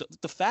just look so.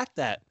 The fact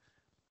that,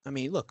 I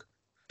mean, look,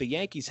 the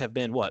Yankees have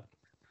been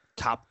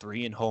top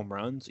 3 in home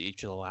runs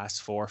each of the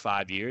last 4 or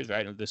 5 years,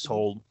 right? This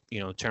whole,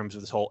 in terms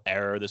of this whole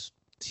era, this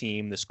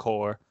team, this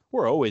core,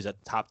 we're always at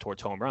the top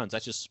towards home runs.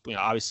 That's just,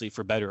 obviously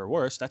for better or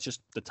worse, that's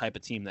just the type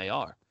of team they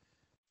are.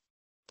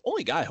 The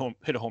only guy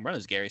hit a home run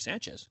is Gary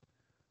Sanchez.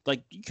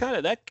 Like,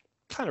 that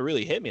kind of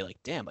really hit me. Like,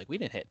 damn, like we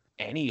didn't hit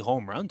any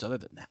home runs other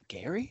than that,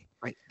 Gary.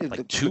 Right.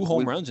 Like 2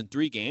 home runs in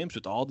 3 games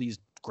with all these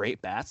great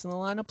bats in the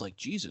lineup. Like,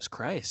 Jesus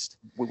Christ.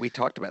 We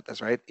talked about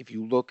this, right? If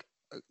you look,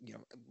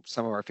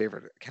 some of our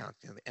favorite accounts,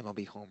 the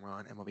MLB home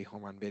run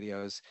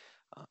videos,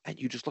 and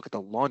you just look at the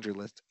laundry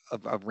list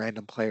of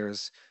random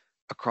players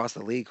across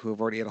the league who have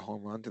already had a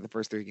home run through the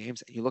first 3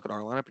 games, and you look at our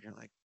lineup and you're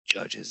like,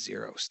 Judge has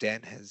 0,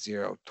 Stanton has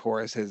 0,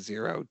 Torres has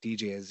 0,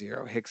 DJ has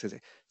 0, Hicks has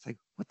 0. It's like,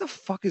 what the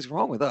fuck is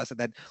wrong with us? And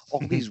then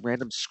all these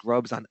random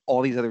scrubs on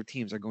all these other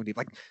teams are going deep.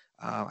 Like,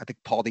 I think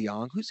Paul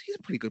DeJong, he's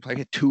a pretty good player.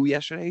 He hit 2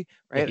 yesterday,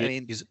 right? Yeah, I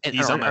mean,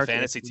 he's on my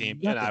fantasy team,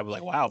 and I was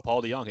like, wow,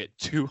 Paul DeJong hit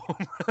 2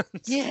 home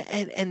runs. Yeah,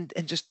 and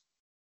just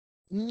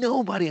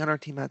nobody on our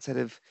team outside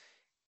of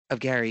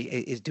Gary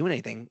is doing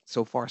anything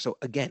so far. So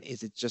again,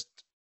 is it just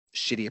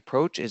shitty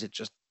approach? Is it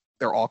just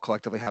they're all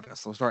collectively having a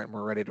slow start and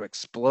we're ready to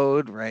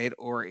explode, right?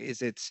 Or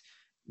is it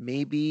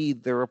maybe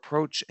their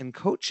approach and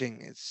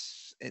coaching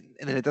is, and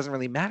it doesn't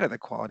really matter the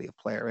quality of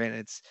player, right?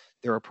 It's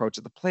their approach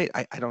at the plate.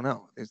 I don't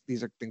know.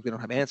 These are things we don't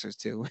have answers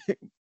to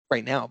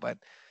right now, but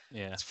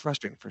yeah, it's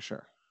frustrating for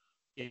sure.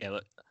 Yeah,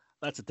 look,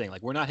 that's the thing.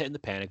 Like, we're not hitting the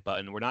panic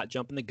button. We're not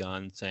jumping the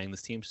gun saying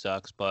this team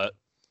sucks, but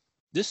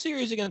this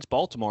series against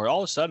Baltimore all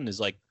of a sudden is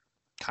like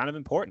kind of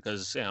important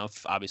because,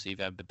 obviously if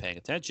you haven't been paying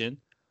attention,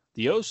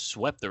 the O's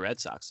swept the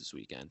Red Sox this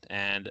weekend.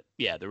 And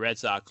yeah, the Red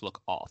Sox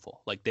look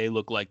awful. Like, they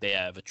look like they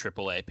have a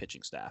AAA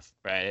pitching staff,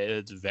 right?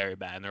 It's very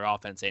bad, and their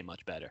offense ain't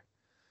much better.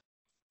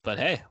 But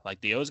hey, like,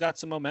 the O's got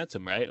some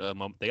momentum, right?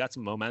 They got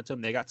some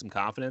momentum. They got some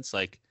confidence.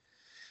 Like,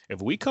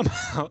 if we come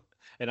out,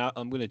 and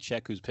I'm going to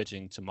check who's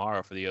pitching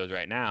tomorrow for the O's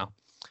right now,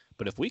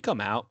 but if we come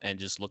out and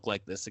just look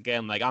like this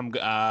again, like,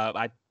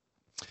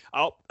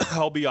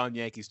 I'll be on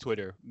Yankees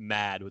Twitter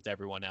mad with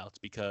everyone else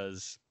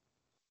because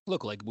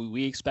look, like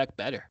we expect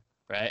better,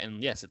 right?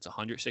 And yes, it's a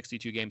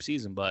 162 game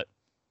season, but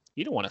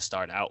you don't want to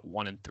start out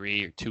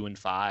 1-3 or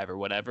 2-5 or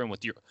whatever, and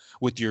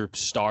with your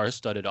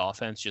star-studded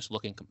offense just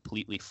looking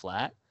completely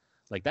flat.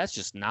 Like that's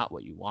just not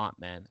what you want,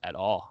 man, at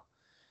all.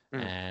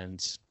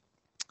 And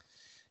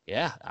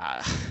yeah,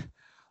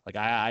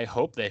 I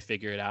hope they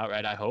figure it out,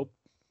 right? I hope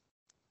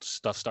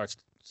stuff starts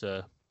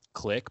to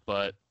click,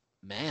 but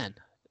man,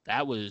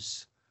 that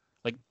was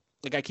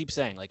like I keep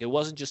saying, like it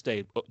wasn't just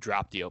a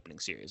drop the opening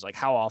series. Like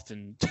how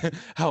often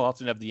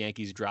have the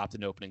Yankees dropped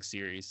an opening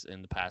series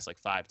in the past like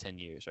 5-10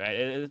 years,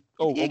 right?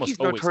 Yankees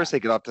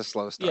notoriously get off to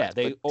slow starts. Yeah,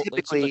 they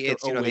typically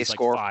it's they like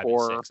score 5 4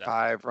 or or 6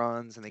 5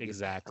 runs and they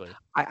exactly.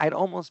 I'd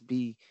almost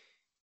be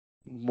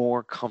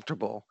more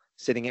comfortable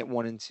sitting at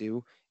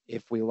 1-2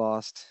 if we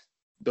lost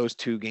those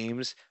 2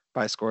 games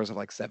by scores of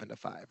like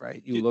 7-5,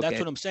 right? You look that's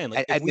what I'm saying.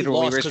 Like if we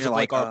lost because of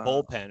like our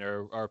bullpen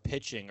or our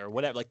pitching or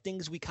whatever, like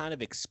things we kind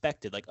of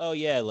expected, like oh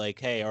yeah, like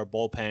hey, our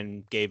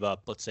bullpen gave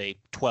up let's say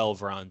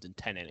 12 runs in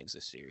 10 innings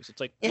this series. It's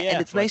like and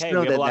it's nice to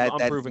know we have that a lot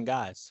of unproven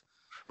guys.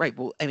 Right.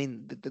 Well, I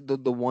mean,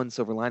 the one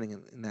silver lining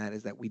in that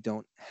is that we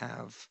don't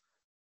have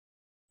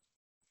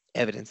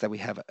evidence that we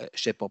have a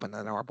shit bullpen,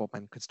 and our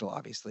bullpen could still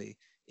obviously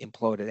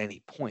implode at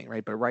any point,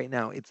 right? But right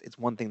now, it's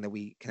one thing that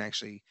we can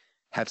actually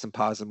have some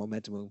positive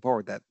momentum moving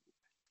forward. That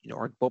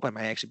our bullpen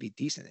might actually be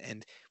decent,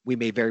 and we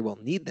may very well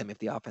need them if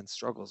the offense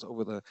struggles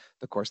over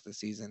the course of the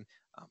season.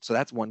 So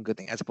that's one good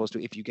thing, as opposed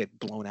to if you get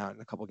blown out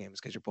in a couple games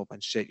because your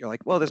bullpen's shit. You're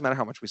like, well, it doesn't matter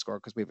how much we score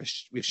because we have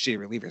shitty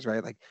relievers,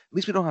 right? Like at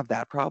least we don't have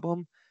that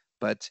problem.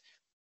 But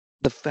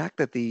the fact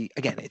that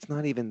again, it's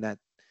not even that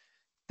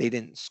they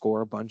didn't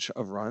score a bunch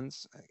of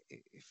runs.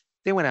 If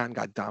they went out and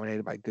got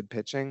dominated by good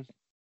pitching,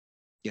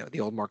 the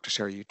old Mark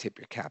Teixeira, you tip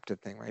your cap to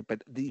thing, right?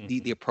 But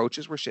the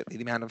approaches were shit.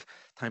 The amount of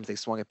times they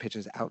swung at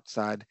pitches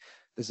outside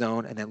the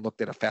zone and then looked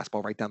at a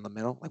fastball right down the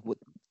middle, like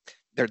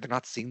they're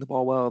not seeing the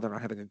ball well. They're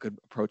not having a good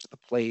approach at the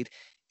plate.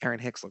 Aaron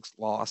Hicks looks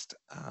lost.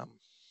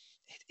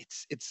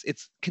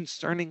 It's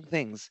concerning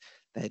things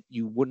that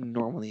you wouldn't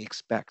normally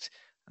expect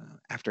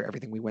after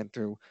everything we went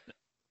through.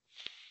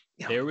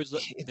 There was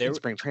in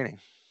spring training.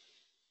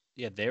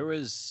 Yeah, there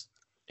was,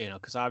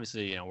 because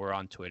obviously, we're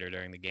on Twitter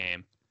during the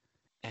game,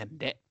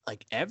 and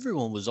like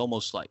everyone was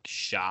almost like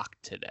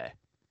shocked today.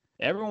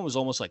 Everyone was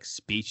almost like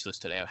speechless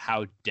today of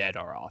how dead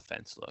our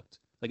offense looked.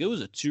 Like it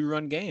was a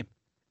 2-run game,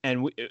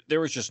 and there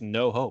was just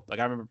no hope. Like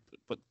I remember,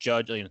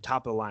 Judge,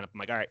 top of the lineup. I'm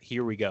like, all right,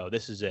 here we go.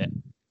 This is it.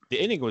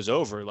 The inning was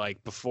over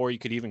like before you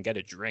could even get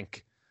a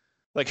drink.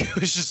 Like it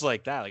was just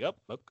like that. Like,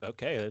 oh,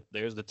 okay,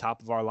 there's the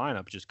top of our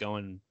lineup just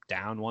going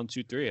down 1,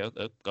 2, 3.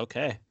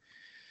 Okay.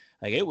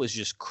 Like it was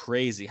just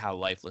crazy how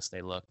lifeless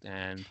they looked,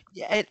 and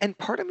yeah, and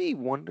part of me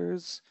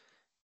wonders,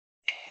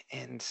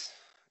 and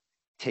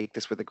take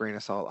this with a grain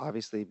of salt,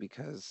 obviously,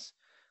 because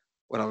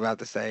what I'm about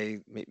to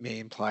say may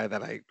imply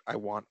that I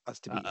want us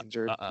to be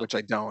injured, which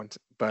I don't.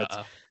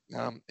 But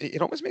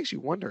it almost makes you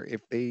wonder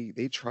if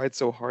they tried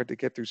so hard to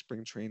get through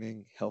spring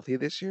training healthy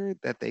this year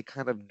that they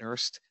kind of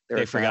nursed their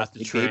they forgot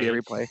to train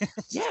every play.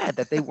 Yeah,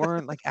 that they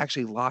weren't like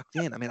actually locked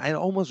in. I mean, I'd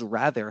almost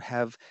rather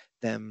have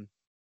them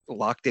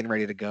locked in,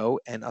 ready to go,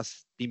 and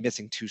us be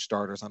missing 2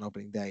 starters on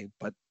opening day.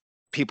 But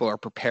people are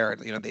prepared.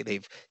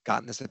 They've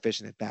gotten the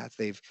sufficient at bats.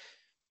 They've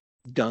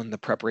done the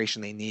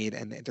preparation they need,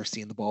 and they're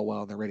seeing the ball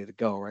well, and they're ready to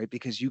go, right?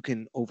 Because you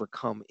can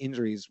overcome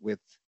injuries with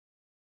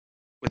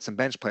some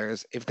bench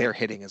players if they're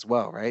hitting as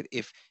well, right?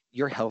 If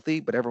you're healthy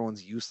but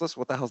everyone's useless,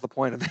 what the hell's the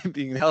point of them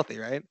being healthy,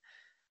 right?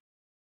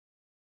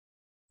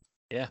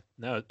 Yeah,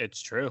 no,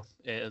 it's true.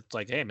 It's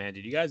like, hey man,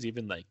 did you guys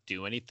even like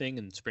do anything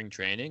in spring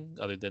training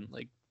other than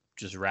like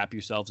just wrap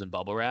yourselves in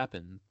bubble wrap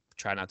and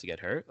try not to get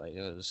hurt? Like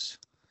it was,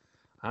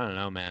 I don't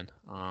know, man.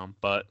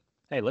 But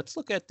hey, let's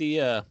look at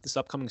the this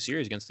upcoming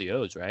series against the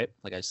O's, right?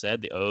 Like I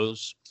said, the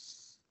O's,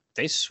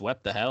 they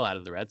swept the hell out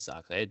of the Red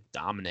Sox. They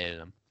dominated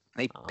them.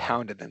 They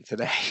pounded them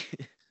today.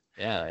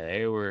 Yeah,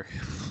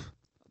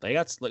 they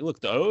got, like, look,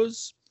 the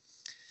O's,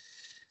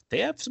 they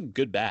have some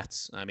good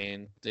bats. I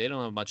mean, they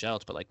don't have much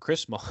else, but like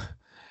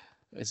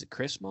is it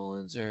Chris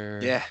Mullins or?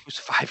 Yeah, he was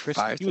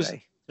 5-5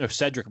 today. Or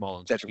Cedric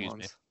Mullins, excuse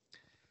me.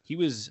 He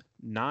was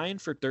 9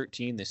 for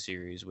 13 this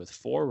series with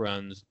 4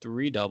 runs,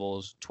 3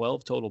 doubles,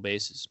 12 total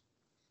bases.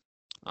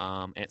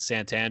 And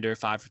Santander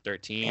 5 for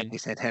 13. Anthony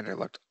Santander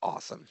looked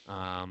awesome.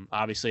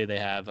 Obviously they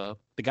have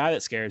the guy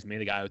that scares me,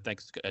 the guy who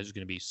thinks is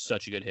going to be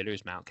such a good hitter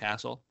is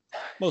Mountcastle,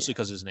 mostly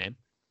because of his name.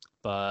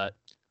 But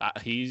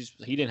he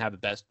didn't have the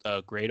best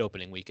great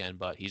opening weekend,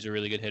 but he's a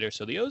really good hitter.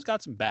 So the O's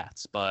got some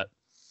bats, but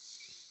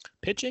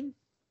pitching,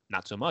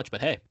 not so much. But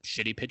hey,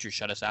 shitty pitchers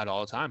shut us out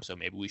all the time, so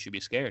maybe we should be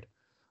scared.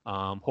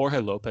 Jorge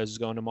Lopez is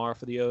going tomorrow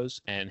for the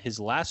O's, and his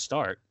last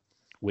start,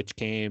 which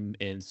came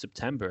in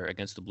September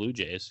against the Blue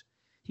Jays,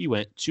 he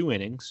went 2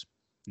 innings,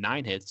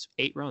 9 hits,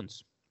 8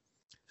 runs.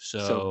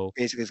 So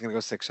basically, he's going to go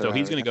 6. So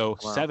he's going to go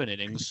 7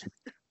 innings,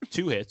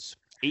 2 hits,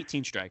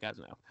 18 strikeouts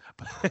now.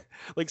 But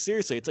like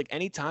seriously, it's like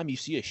anytime you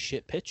see a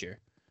shit pitcher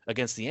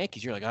against the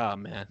Yankees, you're like, oh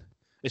man,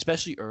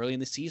 especially early in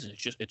the season.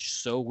 It's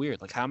so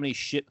weird. Like how many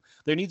shit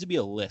there needs to be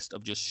a list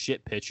of just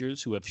shit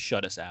pitchers who have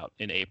shut us out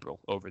in April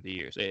over the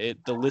years.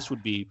 The list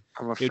would be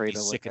I'm it would be afraid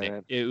to look at sickening.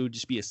 it. It would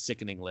just be a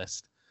sickening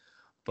list.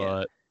 Yeah.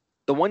 But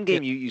The one yeah,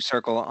 game you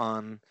circle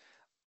on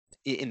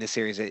in the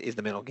series is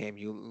the middle game.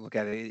 You look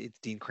at it, it's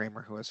Dean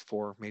Kramer who has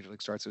 4 major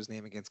league starts to his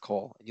name against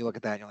Cole. And you look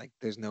at that and you're like,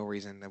 there's no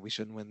reason that we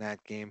shouldn't win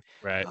that game.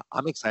 right.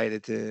 I'm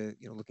excited to,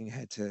 looking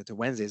ahead to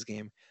Wednesday's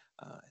game,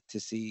 to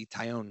see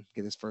Tyone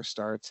get his first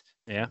starts.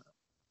 Yeah.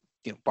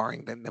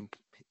 Barring them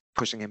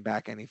pushing him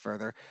back any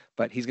further.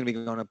 But he's going to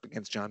be going up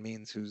against John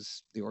Means,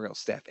 who's the Orioles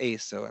staff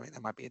ace. So, I mean,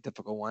 that might be a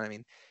difficult one. I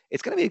mean,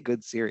 it's going to be a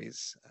good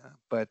series.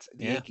 But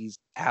the Yeah. Yankees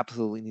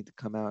absolutely need to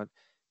come out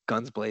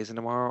guns blazing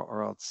tomorrow,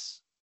 or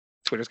else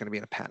Twitter's going to be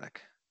in a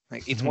panic.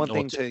 Like, it's one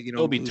thing to,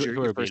 it'll be lose your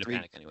Twitter will be in first a 3.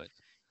 panic anyway.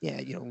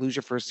 Yeah, lose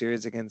your first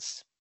series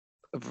against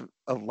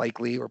a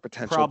likely or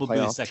potential Probably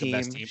the playoff second team.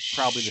 best team.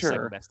 Probably the second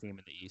Sure. best team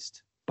in the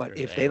East. But or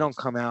if the they don't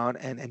AL. come out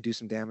and do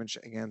some damage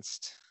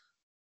against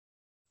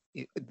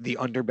the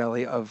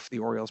underbelly of the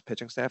Orioles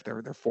pitching staff,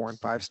 they're 4 and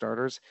 5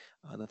 starters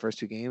in the first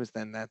 2 games,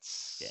 then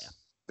there's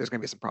going to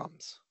be some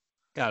problems.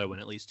 Got to win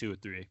at least 2 or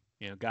 3.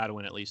 Got to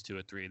win at least 2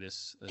 or 3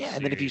 this Yeah,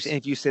 and then series.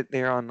 if you sit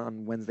there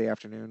on Wednesday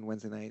afternoon,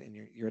 Wednesday night, and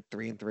you're at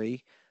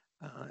 3-3,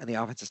 and the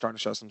offense is starting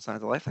to show some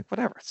signs of life, like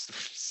whatever, it's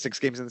 6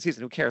 games in the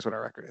season. Who cares what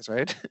our record is,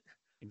 right?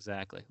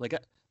 Exactly. Like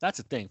that's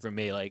the thing for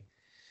me. Like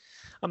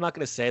I'm not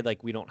gonna say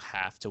like we don't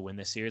have to win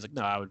this series. Like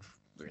no, I would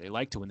really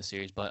like to win the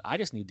series, but I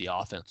just need the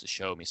offense to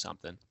show me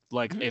something.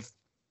 Like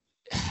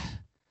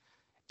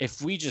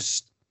if we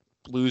just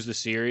lose the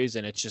series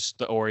and it's just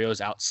the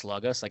Orioles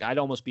outslug us, like I'd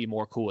almost be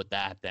more cool with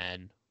that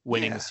than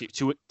winning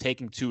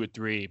taking 2 or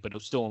 3, but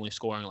it's still only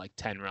scoring like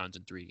 10 runs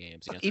in 3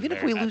 games. Even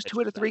if we lose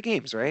 2 out of 3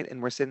 games, right?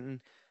 And we're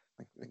sitting,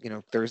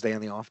 Thursday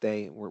on the off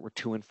day, we're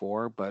 2 and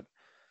 4, but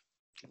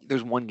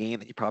there's one game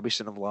that you probably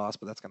shouldn't have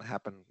lost, but that's going to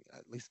happen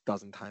at least a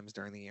dozen times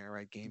during the year,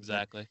 right? Games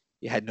exactly.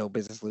 You had no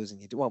business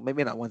losing. Well,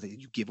 maybe not ones that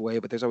you give away,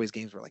 but there's always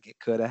games where like it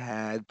could have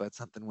had, but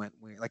something went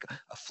weird, like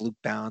a fluke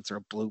bounce or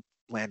a bloop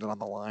landed on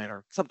the line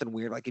or something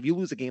weird. Like if you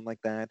lose a game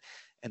like that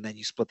and then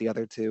you split the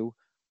other 2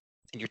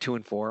 and you're 2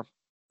 and 4,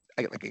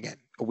 like again,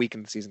 a week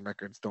in the season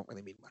records don't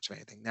really mean much of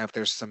anything. Now, if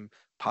there's some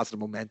positive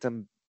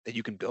momentum that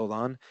you can build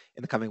on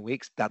in the coming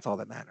weeks, that's all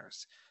that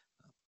matters.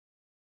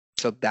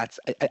 So that's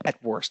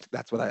at worst,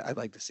 that's what I'd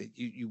like to see.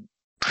 You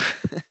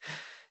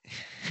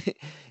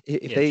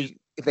if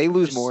they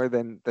lose more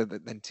than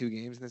 2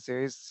 games in the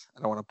series,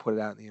 I don't want to put it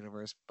out in the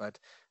universe, but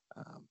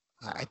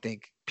I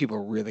think people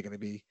are really going to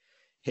be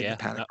hitting the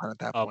panic button at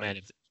that point. Oh man,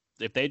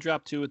 if they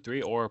drop 2 or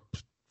 3, or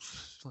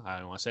I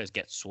don't want to say it's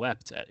get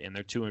swept and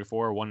they're 2 and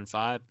 4, 1 and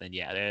 5, then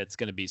it's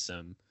going to be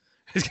some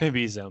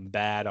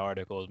bad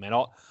articles, man.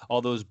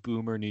 All those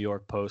boomer New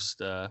York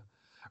Post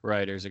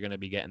writers are going to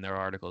be getting their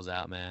articles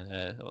out,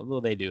 man.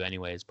 Well, they do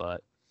anyways,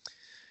 but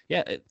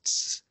yeah,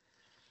 it's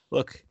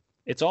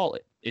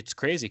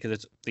crazy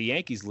because the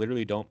Yankees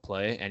literally don't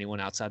play anyone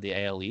outside the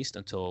AL East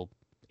until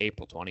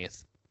April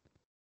 20th.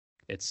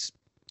 It's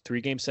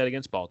 3 games set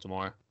against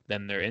Baltimore,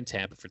 then they're in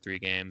Tampa for 3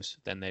 games,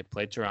 then they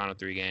play Toronto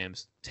 3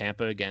 games,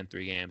 Tampa again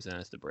 3 games, and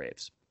then it's the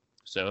Braves.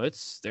 So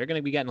they're going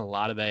to be getting a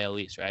lot of AL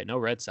East, right? No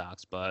Red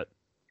Sox, but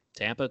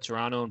Tampa,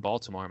 Toronto, and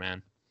Baltimore,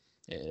 man.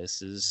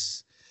 This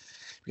is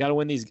you got to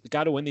win these.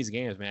 Got to win these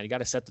games, man. You got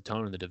to set the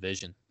tone in the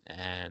division.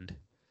 And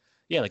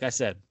yeah, like I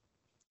said,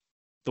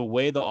 the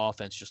way the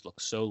offense just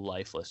looked so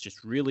lifeless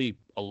just really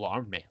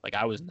alarmed me. Like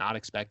I was not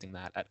expecting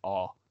that at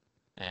all.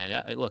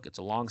 And look, it's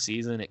a long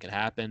season. It could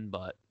happen,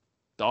 but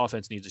the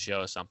offense needs to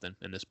show us something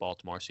in this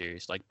Baltimore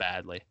series, like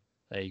badly.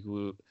 Like,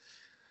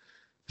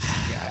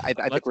 I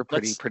think we're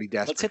pretty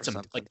desperate. Let's hit some.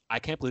 Something. Like I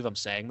can't believe I'm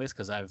saying this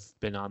because I've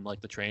been on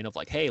like the train of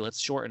like, hey, let's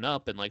shorten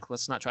up and like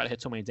let's not try to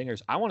hit so many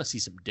dingers. I want to see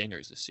some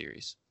dingers this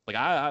series. Like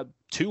I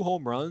 2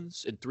 home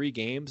runs in 3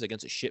 games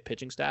against a shit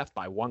pitching staff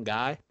by one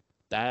guy.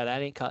 That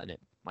ain't cutting it.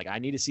 Like I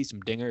need to see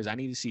some dingers. I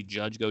need to see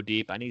Judge go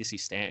deep. I need to see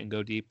Stanton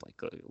go deep.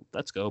 Like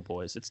let's go,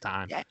 boys. It's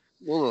time. Yeah.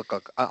 Well,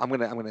 look. I'm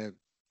gonna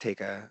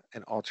take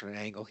an alternate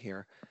angle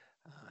here.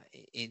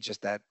 In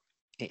just that,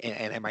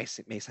 and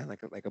it may sound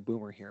like a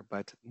boomer here,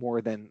 but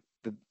more than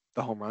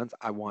the home runs,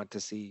 I want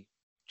to see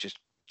just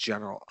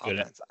general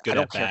offense. I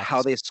don't care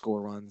how they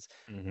score runs.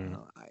 Mm-hmm.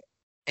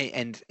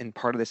 And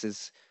part of this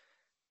is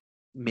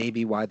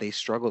maybe why they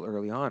struggled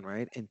early on,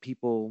 right? And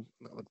people,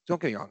 don't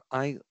get me wrong,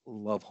 I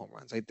love home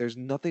runs. Like, there's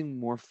nothing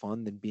more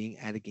fun than being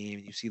at a game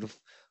and you see the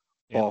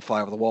ball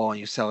fly over the wall and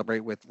you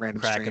celebrate with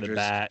random strangers,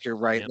 your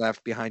right,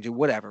 left, behind you,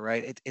 whatever,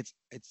 right? It's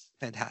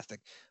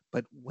fantastic.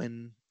 But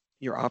when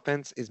your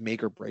offense is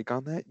make or break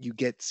on that, you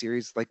get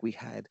series like we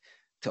had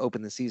to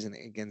open the season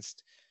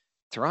against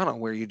Toronto,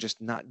 where you're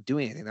just not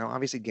doing anything. Now,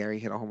 obviously, Gary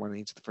hit a home run in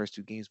each of the first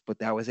 2 games, but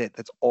that was it.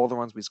 That's all the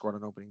runs we scored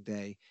on opening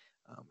day.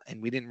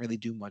 And we didn't really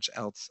do much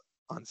else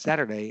on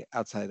Saturday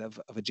outside of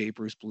a Jay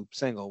Bruce bloop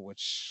single,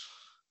 which,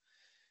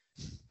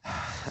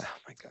 oh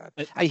my God.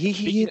 And He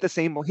speaking hit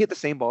the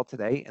same ball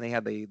today, and they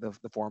had the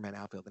 4-man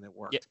outfield, and it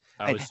worked.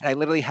 Yeah, I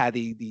literally had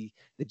the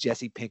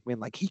Jesse Pinkman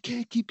like he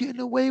can't keep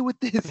getting away with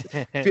this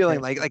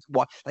feeling like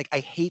what like I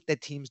hate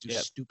that teams do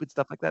Yep. stupid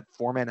stuff like that,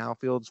 4-man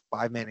outfields,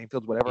 5-man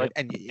infields, whatever, Yep.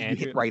 and you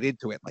Andrew, hit right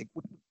into it. Like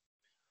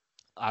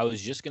I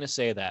was just gonna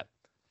say that.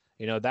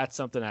 You know, that's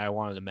something I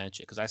wanted to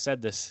mention because I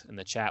said this in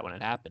the chat when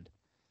it happened.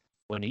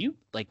 When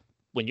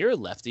you're a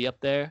lefty up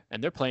there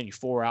and they're playing you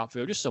 4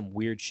 outfield, just some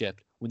weird shift.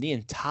 When the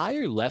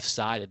entire left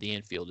side of the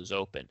infield is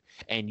open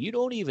and you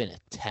don't even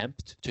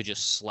attempt to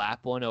just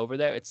slap one over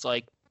there, it's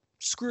like,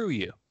 screw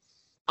you.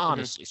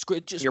 Honestly, screw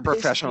it. Just You're a pisses me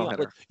professional off.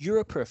 hitter. Like, you're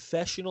a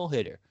professional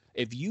hitter.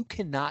 If you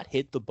cannot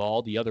hit the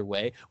ball the other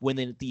way when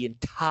the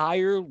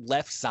entire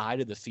left side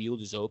of the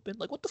field is open,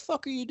 like what the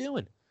fuck are you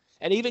doing?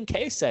 And even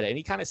Kay said it, and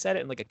he kind of said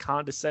it in like a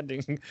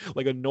condescending,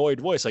 like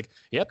annoyed voice, like,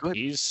 "Yep, Good.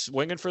 he's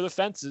swinging for the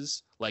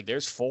fences. Like,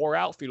 there's 4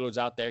 outfielders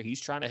out there.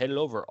 He's trying to hit it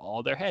over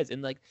all their heads."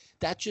 And like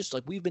that, just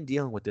like we've been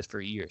dealing with this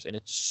for years, and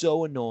it's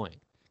so annoying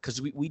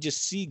because we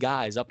just see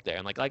guys up there,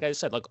 and like I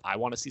said, like I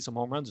want to see some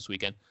home runs this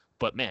weekend,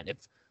 but man, if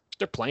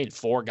they're playing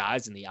 4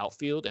 guys in the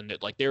outfield and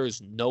like there is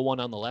no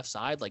one on the left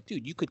side, like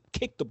dude, you could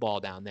kick the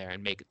ball down there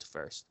and make it to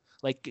first.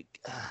 Like,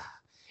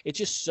 it's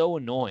just so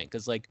annoying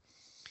because like.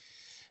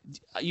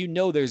 You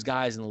know, there's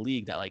guys in the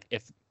league that like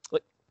if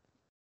like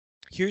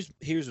here's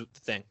the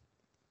thing.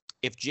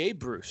 If Jay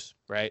Bruce,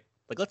 right?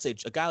 Like let's say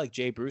a guy like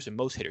Jay Bruce and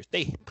most hitters,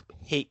 they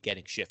hate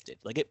getting shifted.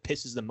 Like it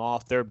pisses them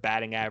off. Their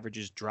batting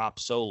averages drop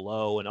so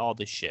low and all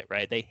this shit,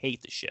 right? They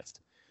hate the shift.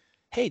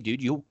 Hey,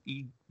 dude, you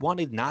want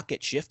to not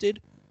get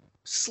shifted?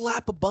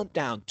 Slap a bunt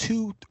down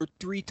 2 or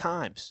 3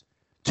 times.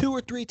 2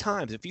 or 3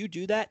 times. If you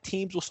do that,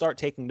 teams will start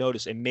taking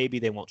notice and maybe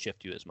they won't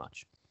shift you as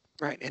much.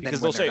 Right, and Because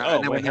then when they'll say, they're not-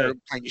 and then when hey, they're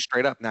playing you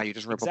straight up, now you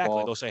just rip exactly. a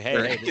ball. They'll say,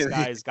 hey, this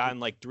guy's gotten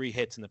like 3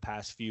 hits in the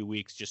past few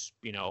weeks, just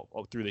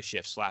through the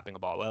shift, slapping a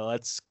ball. Well,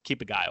 let's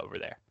keep a guy over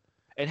there.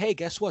 And hey,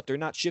 guess what? They're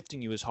not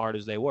shifting you as hard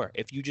as they were.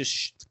 If you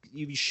just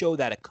you show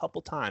that a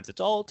couple times, it's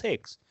all it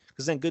takes.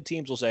 Because then good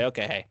teams will say,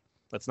 okay, hey,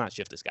 let's not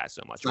shift this guy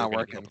so much. It's not We're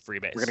gonna working. give up a free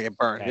base. We're gonna get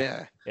burned.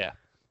 Okay? Yeah.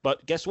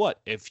 But guess what?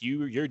 If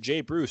you're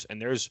Jay Bruce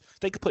and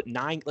they could put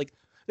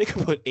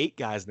 8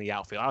 guys in the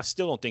outfield. I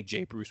still don't think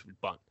Jay Bruce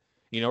would bunt.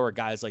 Or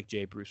guys like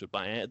Jay Bruce would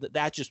bunt. And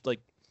that just like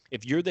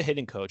if you're the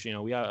hitting coach,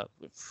 we have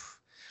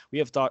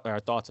our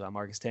thoughts about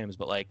Marcus Thames,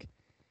 but like,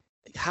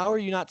 how are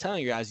you not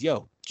telling your guys,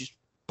 yo, just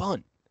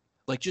bunt?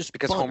 Like just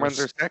Because bunt. home runs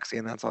are sexy,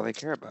 and that's all they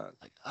care about.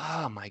 Like,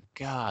 oh my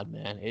god,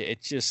 man, it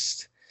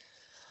just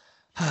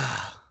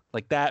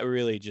like that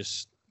really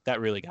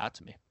got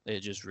to me. It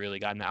just really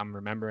got. I'm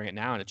remembering it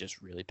now, and it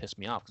just really pissed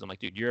me off because I'm like,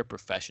 dude, you're a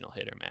professional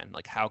hitter, man.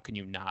 Like, how can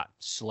you not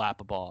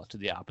slap a ball to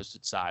the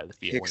opposite side of the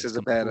field? Hicks is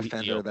a bad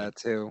offender of that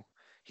too.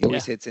 He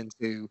always hits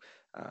into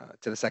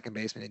to the second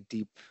baseman in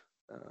deep,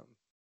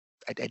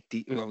 at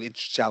deep, in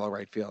shallow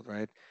right field,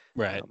 right?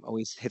 Right.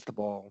 Always hits the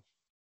ball,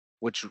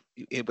 which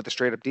with the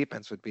straight up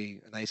defense would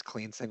be a nice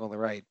clean single to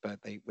right, but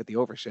with the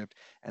overshift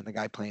and the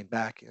guy playing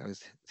back,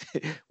 is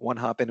one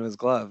hop into his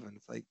glove, and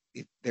it's like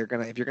if you're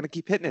gonna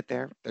keep hitting it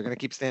there, they're gonna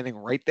keep standing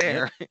right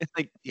there.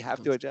 Like you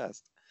have to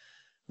adjust.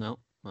 No,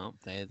 well,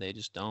 they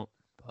just don't.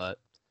 But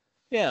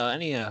yeah,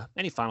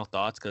 any final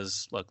thoughts?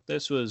 Because look,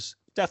 this was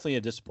definitely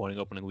a disappointing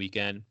opening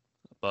weekend,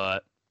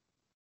 but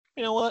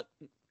you know what?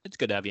 It's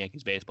good to have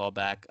Yankees baseball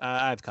back.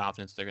 I have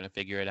confidence they're going to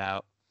figure it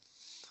out.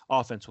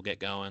 Offense will get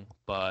going,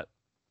 but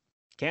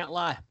can't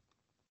lie,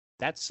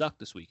 that sucked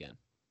this weekend.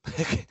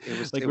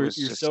 It was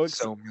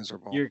so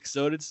miserable. You're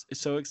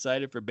so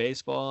excited for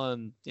baseball,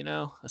 and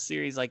a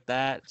series like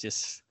that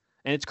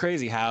and it's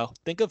crazy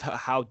think of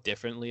how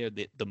differently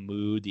the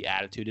mood, the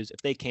attitude is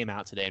if they came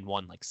out today and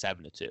won like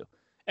 7-2.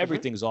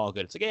 Everything's all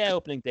good. It's like, yeah,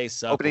 opening day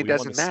sucked. Opening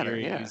doesn't matter.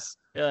 Yeah,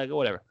 like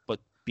whatever. But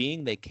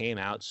they came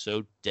out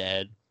so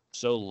dead,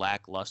 so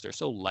lackluster,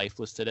 so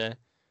lifeless today.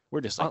 We're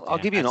just like, I'll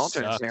give you an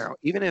alternate sucks. scenario.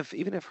 Even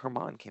if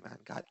Herman came out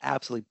and got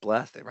absolutely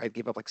blasted, right?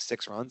 Gave up like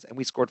 6 runs, and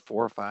we scored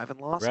 4 or 5 and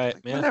lost. Right.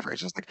 Like, whatever.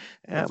 It's just like,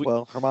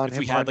 Herman. If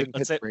we had didn't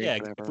let's say, pitch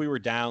great, if we were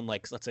down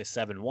like let's say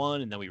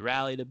 7-1, and then we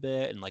rallied a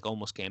bit and like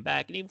almost came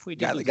back, and even if we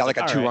did, got like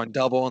a 2-run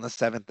double in the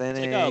 7th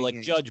inning.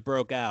 Like Judge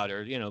broke out,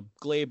 or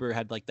Glaber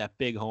had like that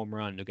big home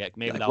run to get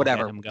maybe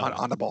whatever him going.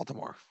 on the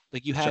Baltimore.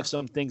 Like you have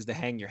some things to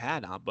hang your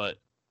hat on, but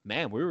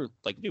man, we were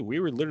like, dude, we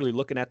were literally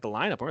looking at the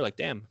lineup, and we're like,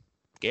 damn,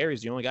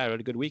 Gary's the only guy who had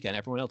a good weekend.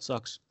 Everyone else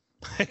sucks.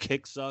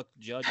 Kick sucked.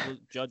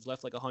 Judge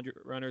left like 100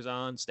 runners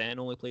on. Stan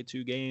only played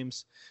 2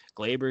 games.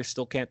 Glaber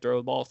still can't throw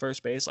the ball at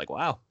first base. Like,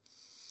 wow.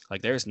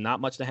 Like, there's not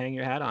much to hang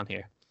your hat on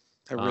here.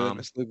 I really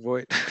miss Luke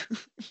Voigt.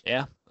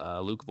 Yeah,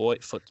 Luke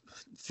Voigt,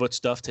 foot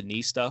stuff to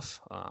knee stuff.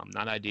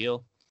 Not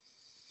ideal.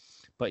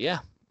 But yeah.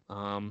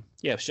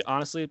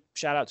 Honestly,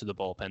 shout out to the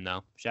bullpen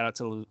though. Shout out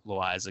to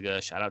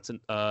Loizaga. Shout out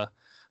to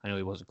I know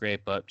he wasn't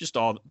great, but just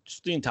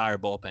the entire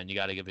bullpen you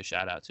got to give a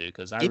shout out to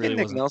because Even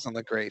Nick Nelson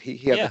looked great. He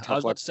had the tough I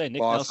was about to say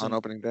Nick loss Nelson on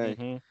opening day.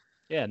 Mm-hmm.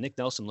 Yeah, Nick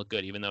Nelson looked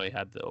good even though he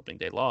had the opening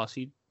day loss.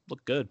 He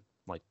looked good.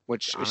 Like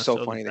Which is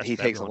so funny that he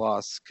takes a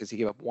loss because he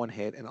gave up 1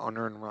 hit, an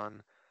unearned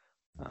run,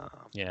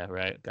 Yeah,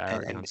 right. Guy and,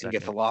 already on and second.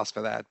 get the loss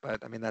for that.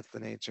 But I mean, that's the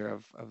nature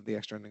of the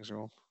extra innings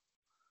rule.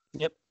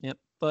 Yep.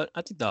 But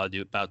I think that'll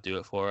do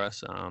it for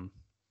us.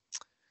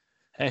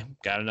 Hey,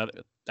 got another.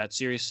 That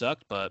series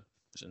sucked, but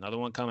there's another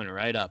one coming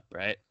right up,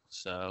 right?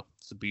 So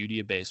it's the beauty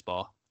of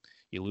baseball.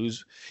 You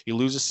lose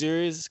a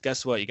series.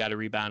 Guess what? You got to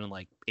rebound in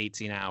like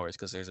 18 hours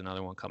because there's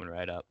another one coming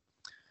right up.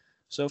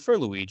 So for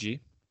Luigi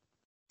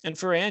and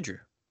for Andrew,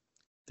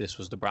 this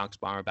was the Bronx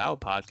Bomber Battle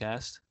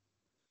Podcast.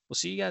 We'll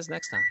see you guys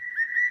next time.